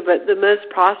about you, but the most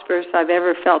prosperous I've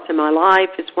ever felt in my life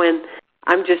is when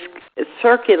I'm just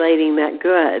circulating that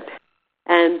good.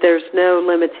 And there's no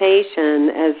limitation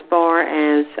as far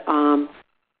as, I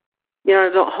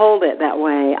don't hold it that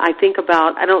way. I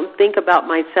don't think about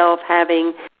myself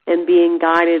having and being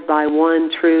guided by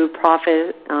one true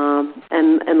profit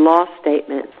and loss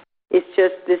statement. It's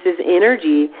just, this is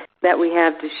energy that we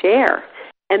have to share.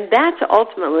 And that's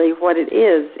ultimately what it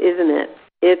is, isn't it?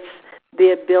 It's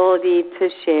the ability to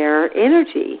share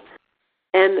energy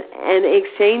and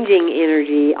exchanging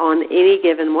energy on any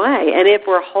given way. And if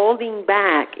we're holding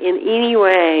back in any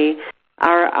way,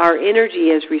 our energy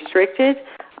is restricted.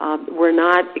 We're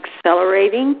not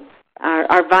accelerating.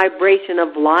 Our vibration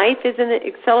of life isn't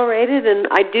accelerated. And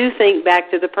I do think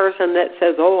back to the person that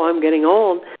says, oh, I'm getting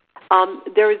old.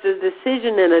 There is a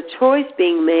decision and a choice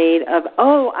being made of,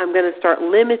 I'm going to start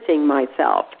limiting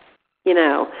myself.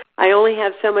 I only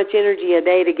have so much energy a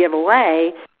day to give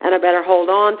away, and I better hold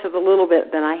on to the little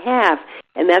bit that I have.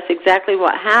 And that's exactly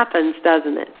what happens,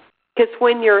 doesn't it? Because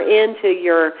when you're into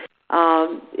your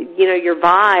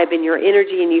vibe and your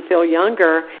energy and you feel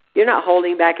younger, you're not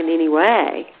holding back in any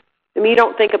way. I mean, you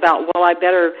don't think about, I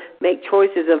better make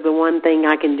choices of the one thing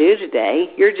I can do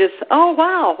today. You're just,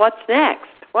 wow, what's next?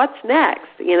 What's next,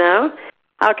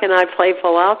 How can I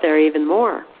playful out there even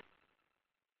more?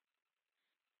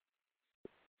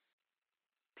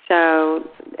 So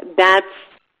that's,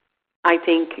 I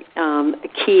think,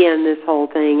 key in this whole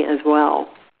thing as well.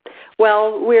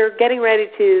 Well, we're getting ready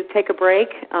to take a break,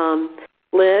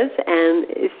 Liz, and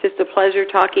it's just a pleasure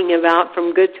talking about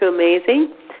From Good to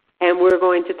Amazing. And we're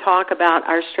going to talk about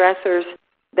our stressors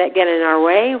that get in our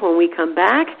way when we come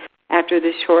back after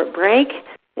this short break,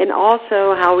 and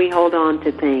also how we hold on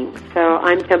to things. So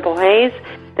I'm Temple Hayes.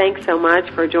 Thanks so much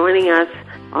for joining us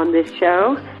on this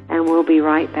show, and we'll be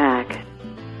right back.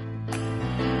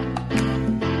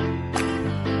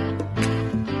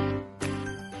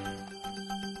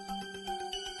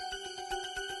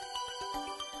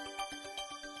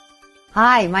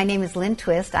 Hi, my name is Lynn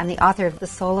Twist. I'm the author of The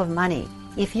Soul of Money.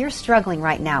 If you're struggling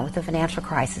right now with a financial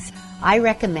crisis, I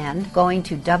recommend going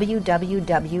to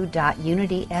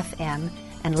www.unityfm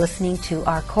and listening to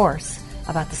our course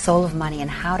about the soul of money and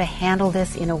how to handle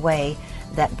this in a way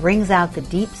that brings out the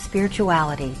deep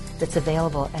spirituality that's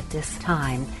available at this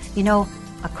time. You know,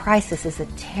 a crisis is a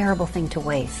terrible thing to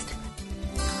waste.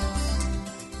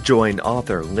 Join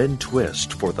author Lynn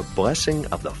Twist for The Blessing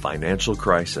of the Financial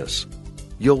Crisis.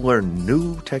 You'll learn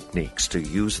new techniques to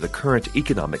use the current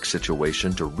economic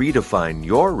situation to redefine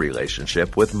your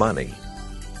relationship with money.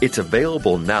 It's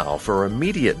available now for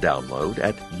immediate download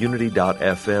at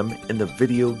unity.fm in the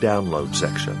video download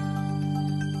section.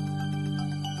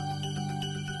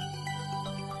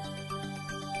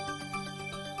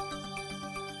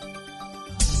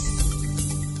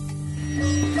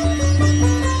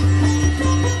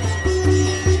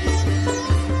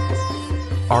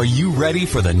 Are you ready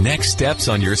for the next steps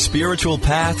on your spiritual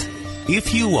path?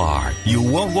 If you are, you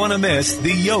won't want to miss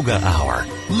the Yoga Hour,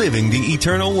 Living the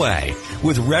Eternal Way,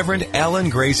 with Reverend Ellen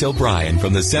Grace O'Brien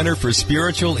from the Center for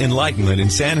Spiritual Enlightenment in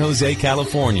San Jose,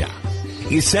 California.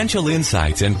 Essential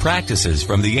insights and practices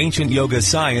from the ancient yoga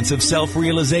science of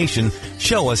self-realization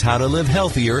show us how to live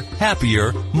healthier,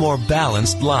 happier, more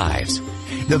balanced lives.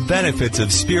 The benefits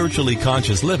of spiritually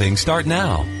conscious living start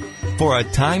now. For a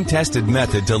time-tested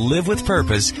method to live with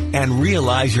purpose and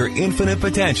realize your infinite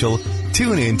potential,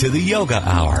 tune in to the Yoga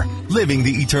Hour, Living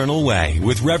the Eternal Way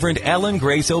with Reverend Ellen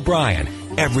Grace O'Brien,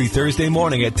 every Thursday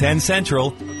morning at 10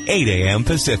 Central, 8 a.m.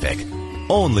 Pacific.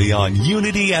 Only on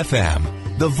Unity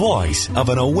FM, the voice of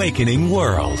an awakening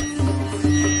world.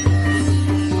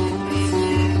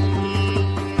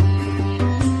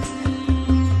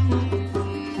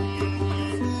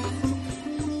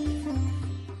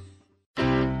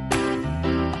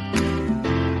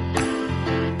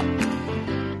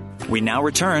 We now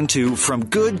return to From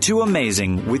Good to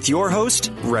Amazing with your host,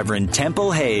 Reverend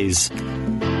Temple Hayes.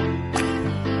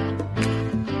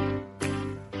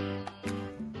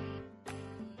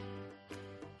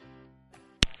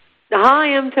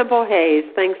 Hi, I'm Temple Hayes.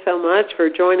 Thanks so much for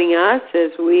joining us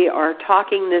as we are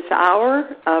talking this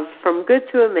hour of From Good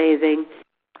to Amazing,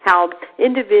 how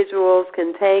individuals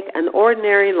can take an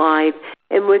ordinary life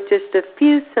and with just a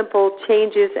few simple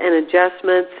changes and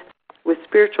adjustments with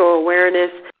spiritual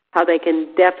awareness, how they can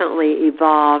definitely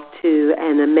evolve to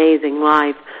an amazing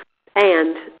life.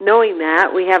 And knowing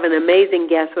that, we have an amazing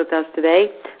guest with us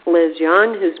today, Liz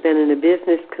Young, who's been a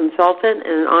business consultant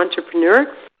and an entrepreneur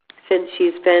since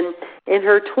she's been in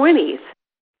her 20s.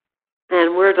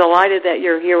 And we're delighted that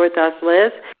you're here with us,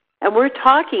 Liz. And we're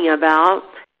talking about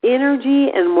energy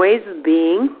and ways of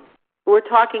being. We're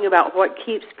talking about what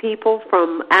keeps people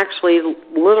from actually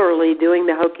literally doing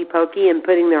the hokey pokey and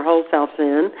putting their whole selves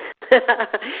in.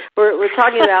 We're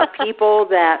talking about people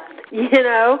that,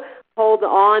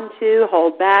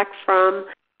 hold back from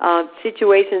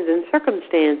situations and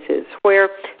circumstances where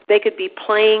they could be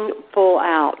playing full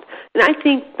out. And I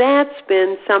think that's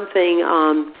been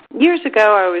something, years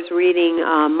ago I was reading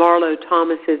Marlo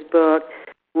Thomas's book,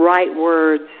 Right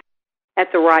Words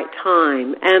at the Right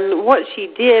Time. And what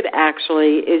she did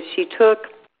actually is she took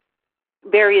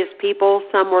various people,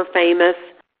 some were famous,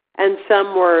 and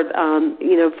some were,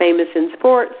 famous in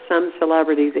sports, some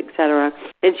celebrities, etc.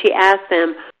 And she asked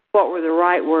them, what were the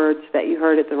right words that you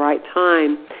heard at the right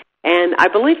time? And I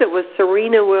believe it was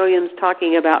Serena Williams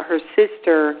talking about her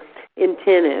sister in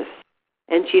tennis.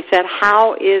 And she said,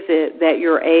 how is it that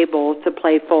you're able to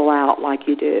play full out like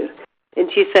you do? And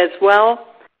she says, well,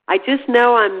 I just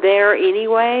know I'm there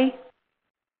anyway,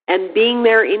 and being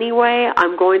there anyway,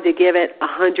 I'm going to give it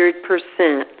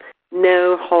 100%,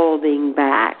 no holding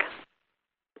back.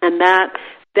 And that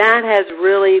has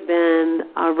really been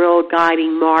a real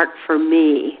guiding mark for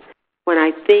me when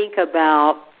I think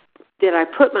about, did I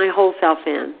put my whole self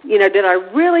in? Did I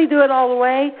really do it all the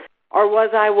way, or was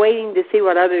I waiting to see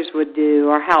what others would do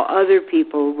or how other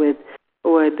people would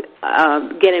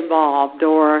get involved,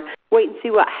 or wait and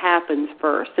see what happens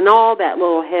first, and all that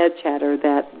little head chatter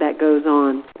that goes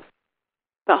on.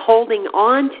 But holding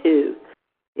on to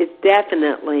is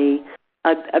definitely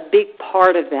a big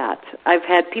part of that. I've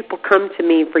had people come to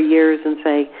me for years and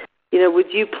say,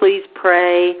 would you please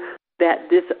pray that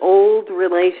this old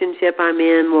relationship I'm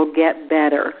in will get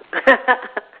better?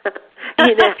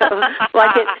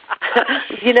 Like it,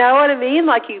 you know what I mean?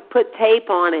 Like you put tape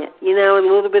on it, and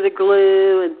a little bit of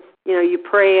glue, and, you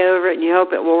pray over it and you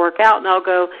hope it will work out. And I'll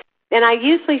go, and I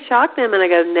usually shock them and I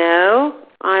go, no,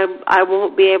 I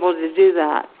won't be able to do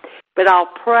that. But I'll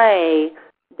pray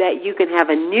that you can have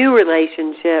a new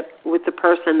relationship with the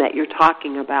person that you're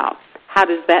talking about. How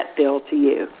does that feel to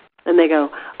you? And they go,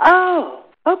 oh,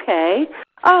 okay.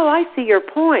 Oh, I see your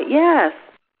point. Yes.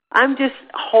 I'm just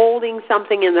holding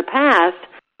something in the past.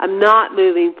 I'm not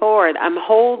moving forward. I'm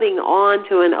holding on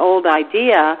to an old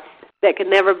idea that could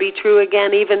never be true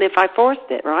again, even if I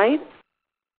forced it, right?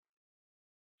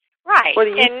 Right. What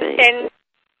do you think?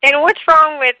 And what's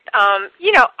wrong with,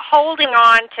 holding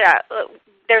on to,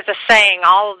 there's a saying,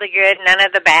 all of the good, none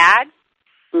of the bad.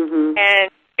 Mm-hmm.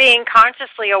 And being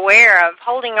consciously aware of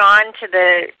holding on to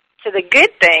the good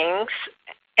things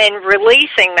and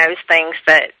releasing those things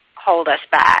that hold us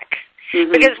back.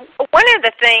 Mm-hmm. Because one of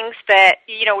the things that,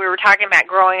 we were talking about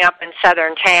growing up in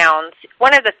southern towns,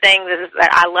 one of the things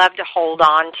that I love to hold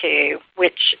on to,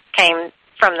 which came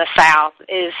from the South,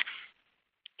 is,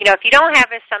 if you don't have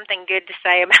something good to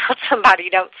say about somebody,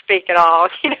 don't speak at all.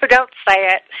 Don't say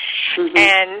it.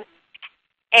 Mm-hmm.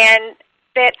 And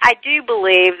that I do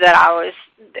believe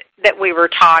that we were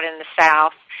taught in the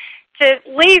South to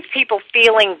leave people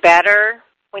feeling better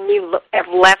when you have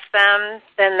left them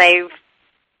than they,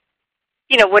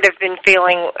 would have been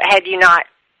feeling had you not,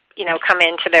 come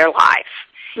into their life.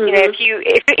 Mm-hmm.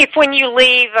 If when you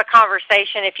leave a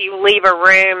conversation, if you leave a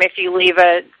room, if you leave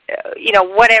a,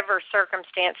 whatever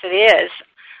circumstance it is,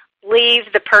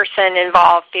 leave the person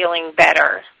involved feeling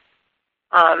better.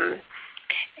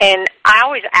 And I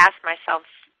always ask myself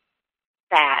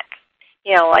that,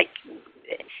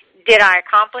 did I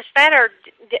accomplish that, or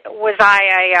was I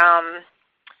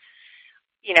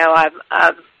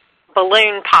a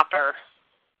balloon popper?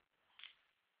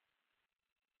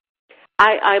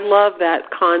 I love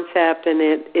that concept, and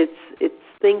it's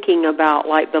thinking about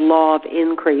like the law of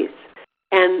increase.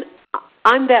 And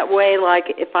I'm that way. Like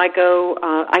if I go,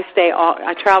 I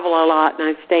travel a lot,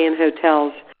 and I stay in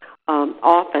hotels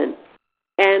often.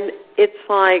 And it's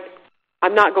like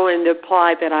I'm not going to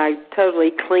imply that I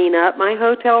totally clean up my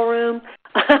hotel room.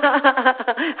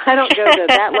 I don't go to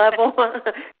that level.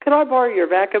 Could I borrow your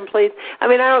vacuum, please? I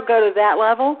mean, I don't go to that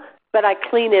level, but I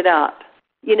clean it up.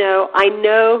 I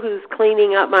know who's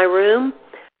cleaning up my room.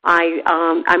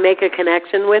 I make a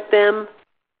connection with them.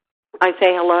 I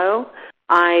say hello.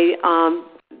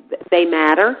 They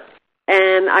matter,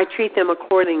 and I treat them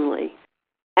accordingly.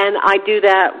 And I do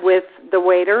that with the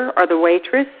waiter or the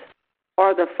waitress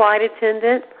or the flight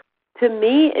attendant. To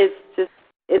me,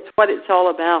 it's what it's all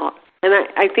about. And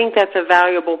I think that's a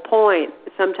valuable point,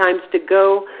 sometimes to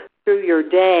go through your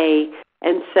day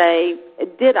and say,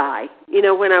 did I?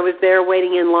 When I was there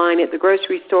waiting in line at the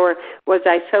grocery store, was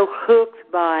I so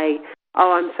hooked by,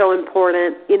 I'm so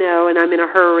important, and I'm in a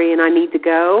hurry and I need to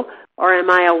go? Or am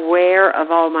I aware of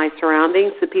all my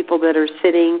surroundings, the people that are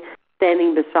standing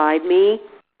beside me?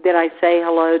 Did I say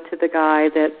hello to the guy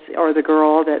or the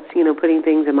girl that's, putting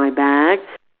things in my bag?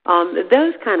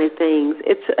 Those kind of things.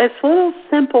 It's little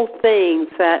simple things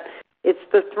that it's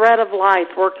the thread of life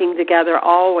working together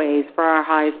always for our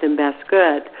highest and best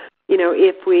good.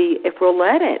 If we'll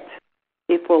let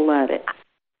it.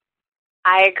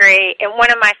 I agree. And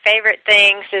one of my favorite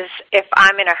things is if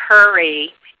I'm in a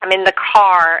hurry, I'm in the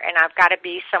car and I've got to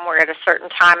be somewhere at a certain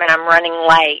time and I'm running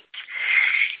late.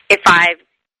 If I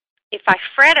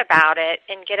fret about it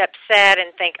and get upset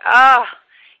and think, if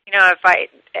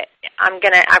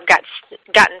I've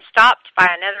gotten stopped by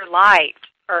another light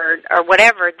or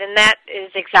whatever, then that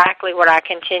is exactly what I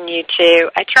continue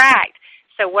to attract.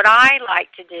 So what I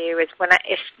like to do is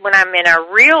when I'm in a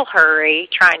real hurry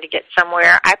trying to get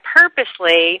somewhere, I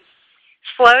purposely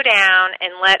slow down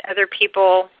and let other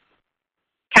people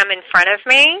come in front of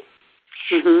me.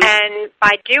 Mm-hmm. And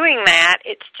by doing that,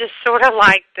 it's just sort of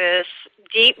like this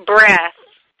deep breath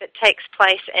that takes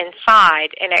place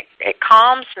inside, and it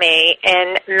calms me,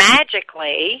 and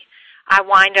magically I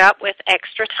wind up with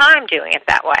extra time doing it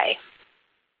that way.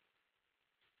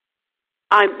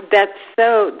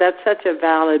 That's such a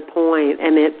valid point,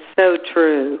 and it's so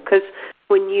true, because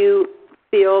when you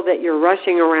feel that you're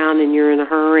rushing around and you're in a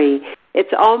hurry,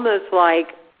 it's almost like,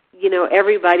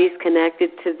 everybody's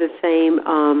connected to the same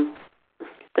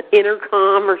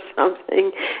intercom or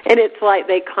something, and it's like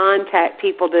they contact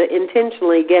people to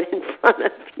intentionally get in front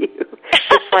of you.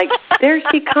 It's like, there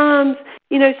she comes,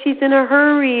 she's in a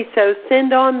hurry, so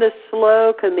send on the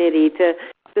slow committee to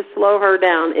slow her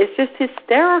down. It's just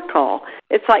hysterical.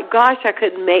 It's like, gosh, I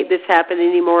couldn't make this happen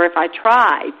anymore if I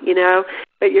tried,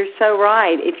 But you're so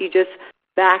right. If you just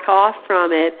back off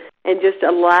from it and just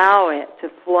allow it to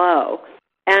flow.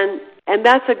 And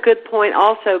that's a good point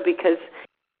also, because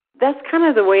that's kind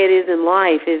of the way it is in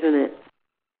life, isn't it?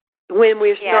 When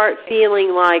we start feeling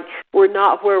like we're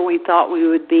not where we thought we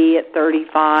would be at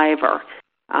 35 or,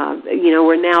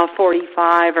 we're now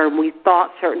 45, or we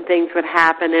thought certain things would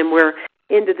happen, and we're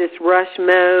into this rush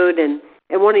mode and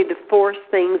wanting to force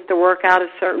things to work out a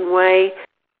certain way.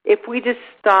 If we just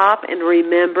stop and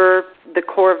remember the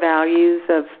core values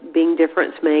of being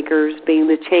difference makers, being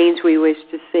the change we wish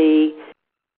to see,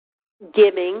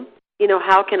 giving,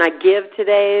 how can I give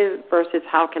today versus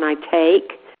how can I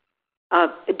take?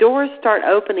 doors start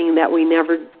opening that we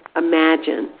never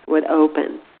imagined would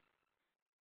open.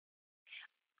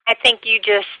 I think you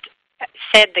just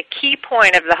said the key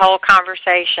point of the whole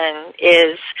conversation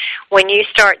is when you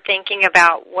start thinking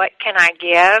about what can I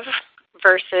give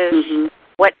versus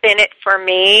what's in it for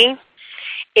me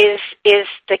is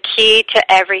the key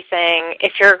to everything.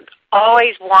 If you're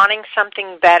always wanting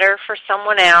something better for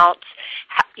someone else,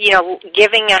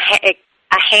 giving a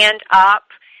hand up,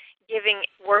 giving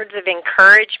words of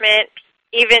encouragement,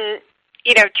 even,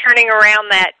 turning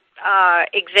around that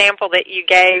example that you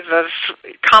gave of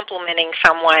complimenting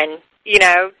someone,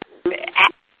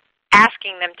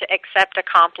 asking them to accept a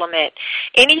compliment.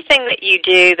 Anything that you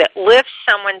do that lifts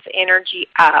someone's energy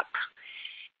up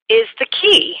is the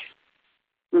key.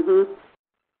 Mm-hmm.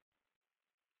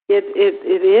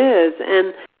 It is.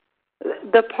 And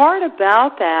the part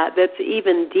about that that's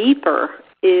even deeper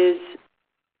is,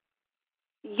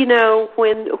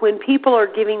 when people are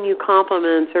giving you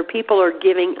compliments or people are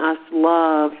giving us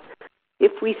love,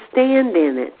 if we stand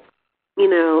in it,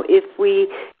 if we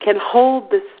can hold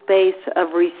the space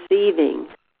of receiving,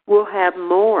 we'll have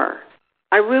more.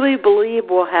 I really believe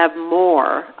we'll have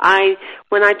more.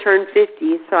 When I turned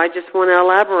 50, so I just want to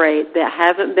elaborate, that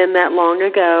hasn't been that long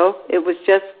ago. It was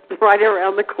just right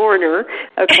around the corner,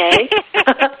 okay?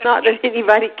 Not that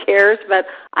anybody cares, but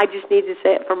I just need to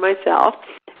say it for myself.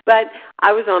 But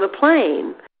I was on a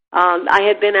plane. I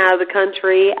had been out of the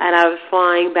country, and I was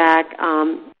flying back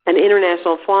an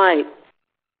international flight,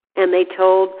 and they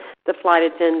told the flight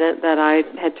attendant that I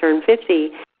had turned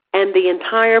 50, and the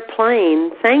entire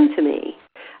plane sang to me.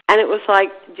 And it was like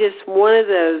just one of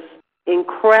those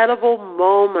incredible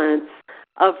moments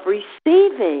of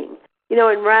receiving,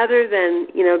 and rather than,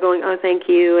 going, oh, thank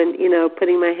you, and,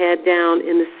 putting my head down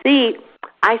in the seat,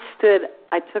 I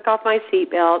took off my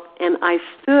seatbelt, and I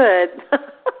stood,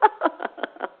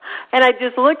 and I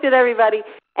just looked at everybody,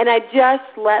 and I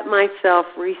just let myself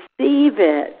receive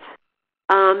it.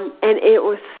 And it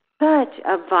was such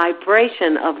a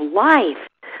vibration of life,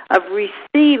 of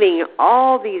receiving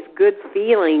all these good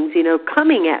feelings,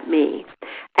 coming at me.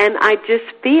 And I just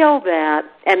feel that,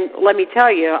 and let me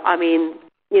tell you,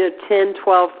 10,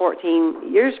 12,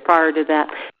 14 years prior to that,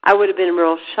 I would have been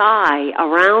real shy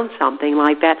around something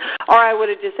like that, or I would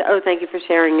have just said, oh, thank you for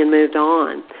sharing, and moved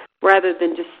on, rather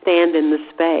than just stand in the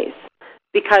space.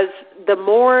 Because the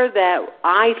more that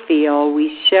I feel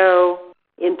we show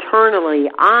internally,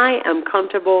 I am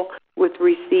comfortable with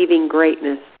receiving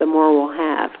greatness, the more we'll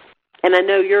have. And I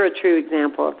know you're a true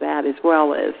example of that as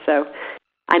well, Liz, so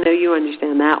I know you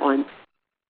understand that one.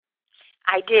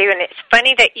 I do, and it's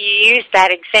funny that you used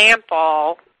that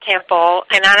example, Temple,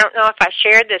 and I don't know if I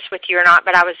shared this with you or not,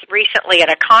 but I was recently at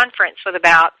a conference with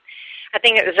about, I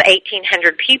think it was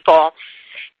 1,800 people,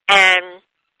 and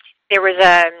there was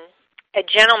a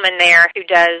gentleman there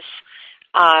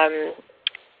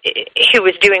who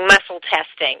was doing muscle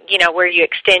testing, where you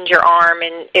extend your arm,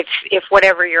 and if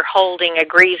whatever you're holding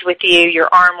agrees with you, your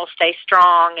arm will stay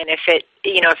strong, and if it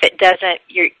doesn't,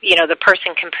 the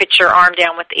person can put your arm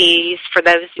down with ease, for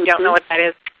those who don't know what that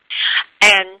is.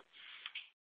 And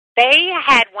they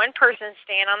had one person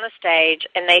stand on the stage,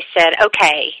 and they said,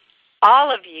 okay,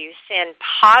 all of you send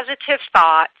positive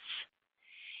thoughts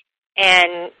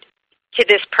to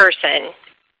this person.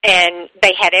 And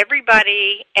they had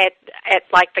everybody at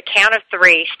like the count of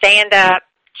 3 stand up,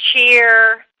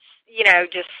 cheer,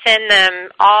 just send them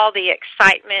all the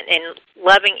excitement and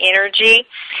loving energy.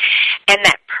 And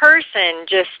that person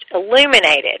just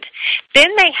illuminated.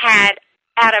 Then they had,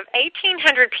 out of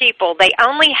 1,800 people, they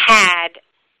only had,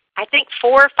 I think,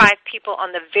 4 or 5 people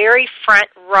on the very front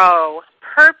row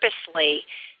purposely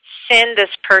send this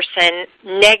person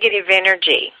negative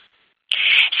energy.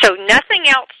 So nothing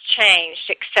else changed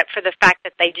except for the fact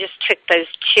that they just took those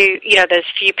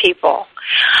few people.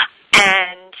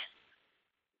 And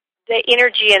the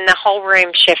energy in the whole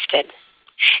room shifted.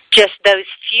 Just those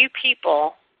few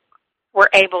people were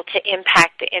able to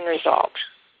impact the end result.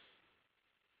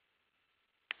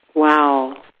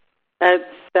 Wow. That's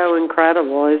so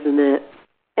incredible, isn't it?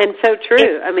 And so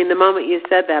true. The moment you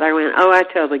said that, I went, oh, I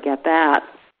totally get that.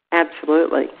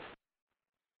 Absolutely.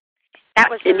 That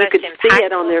was the most impactful thing. And you could see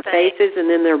it on their faces and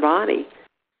in their body.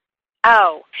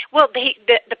 Oh, well,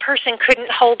 the person couldn't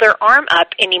hold their arm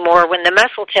up anymore when the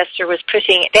muscle tester was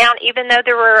pushing it down, even though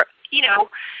there were,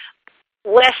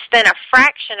 less than a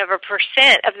fraction of a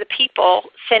 % of the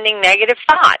people sending negative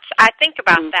thoughts. I think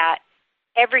about that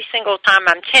every single time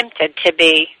I'm tempted to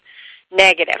be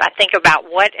negative. I think about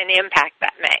what an impact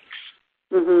that makes.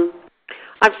 Mm-hmm.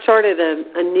 I've started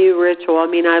a new ritual.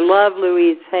 I love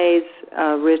Louise Hay's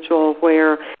ritual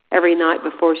where every night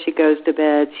before she goes to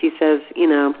bed, she says,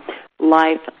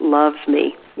 life loves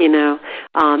me,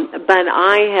 But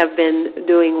I have been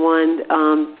doing one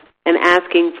and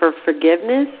asking for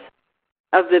forgiveness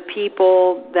of the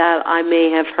people that I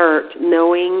may have hurt,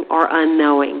 knowing or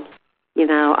unknowing.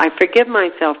 I forgive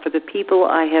myself for the people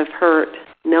I have hurt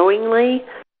knowingly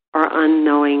or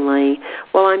unknowingly.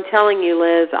 Well, I'm telling you,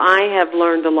 Liz, I have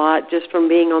learned a lot just from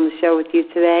being on the show with you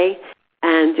today,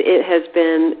 and it has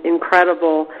been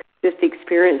incredible just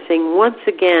experiencing, once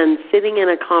again, sitting in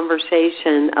a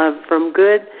conversation of from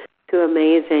good to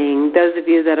amazing. Those of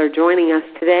you that are joining us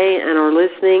today and are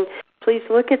listening, please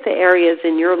look at the areas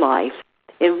in your life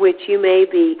in which you may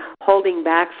be holding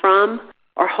back from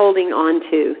or holding on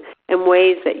to, in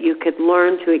ways that you could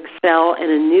learn to excel in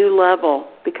a new level,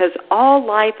 because all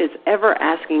life is ever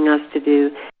asking us to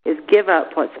do is give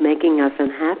up what's making us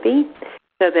unhappy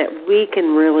so that we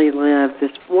can really live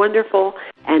this wonderful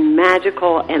and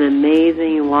magical and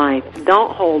amazing life.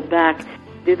 Don't hold back.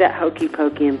 Do that hokey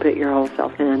pokey and put your whole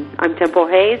self in. I'm Temple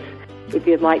Hayes. If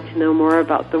you'd like to know more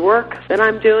about the work that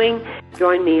I'm doing,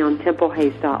 join me on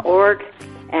templehayes.org.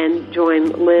 And join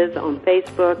Liz on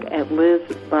Facebook at Liz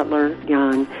Butler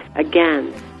Young.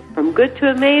 Again, from good to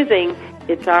amazing,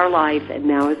 it's our life, and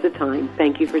now is the time.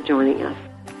 Thank you for joining us.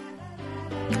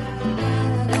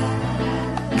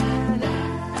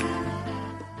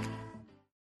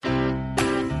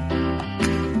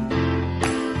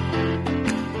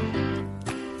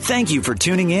 Thank you for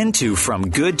tuning in to From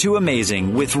Good to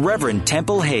Amazing with Reverend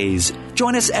Temple Hayes.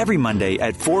 Join us every Monday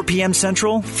at 4 p.m.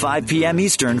 Central, 5 p.m.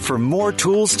 Eastern for more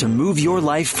tools to move your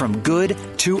life from good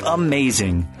to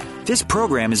amazing. This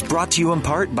program is brought to you in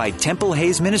part by Temple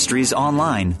Hayes Ministries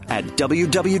online at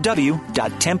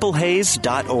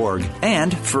www.templehayes.org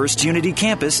and First Unity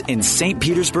Campus in St.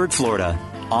 Petersburg, Florida.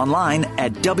 Online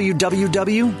at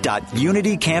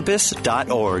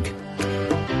www.unitycampus.org.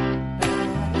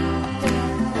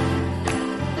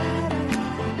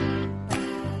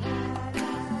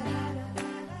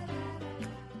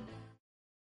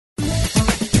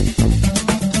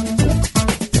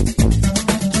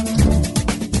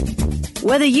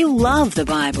 Whether you love the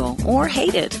Bible or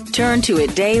hate it, turn to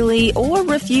it daily, or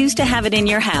refuse to have it in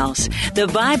your house, The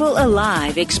Bible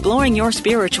Alive, Exploring Your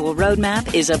Spiritual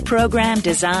Roadmap is a program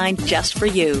designed just for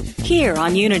you, here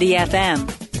on Unity FM.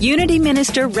 Unity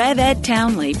Minister Rev Ed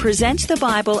Townley presents the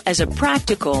Bible as a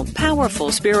practical,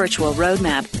 powerful spiritual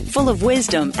roadmap full of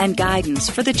wisdom and guidance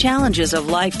for the challenges of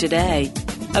life today.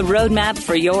 A roadmap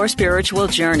for your spiritual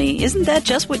journey. Isn't that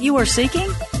just what you are seeking?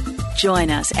 Join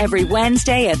us every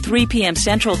Wednesday at 3 p.m.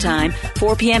 Central Time,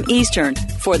 4 p.m. Eastern,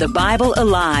 for The Bible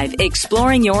Alive,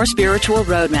 Exploring Your Spiritual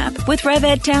Roadmap with Rev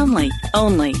Ed Townley,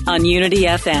 only on Unity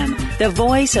FM, the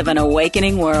voice of an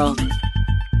awakening world.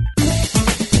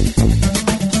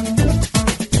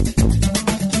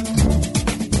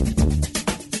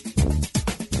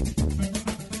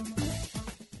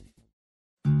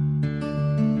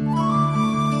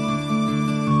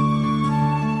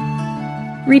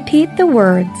 Repeat the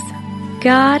words,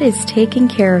 God is taking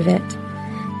care of it,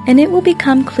 and it will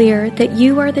become clear that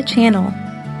you are the channel,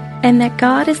 and that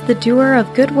God is the doer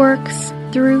of good works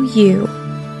through you.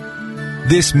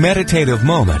 This meditative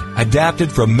moment,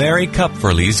 adapted from Mary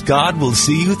Kupferle's God Will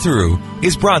See You Through,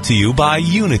 is brought to you by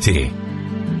Unity.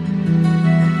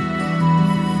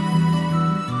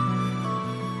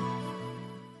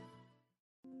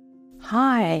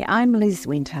 Hi, I'm Liz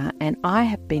Winter, and I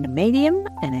have been a medium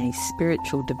and a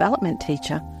spiritual development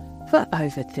teacher for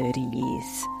over 30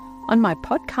 years. On my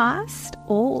podcast,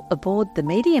 All Aboard the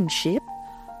Mediumship,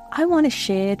 I want to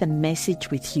share the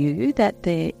message with you that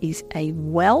there is a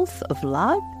wealth of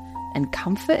love and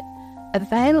comfort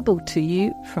available to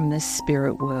you from the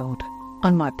spirit world.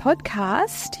 On my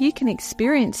podcast, you can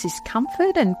experience this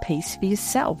comfort and peace for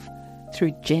yourself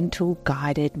through gentle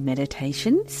guided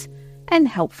meditations and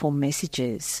helpful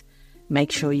messages.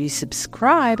 Make sure you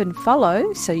subscribe and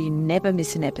follow so you never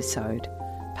miss an episode.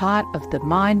 Part of the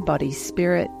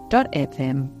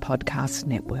MindBodySpirit.fm podcast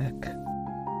network.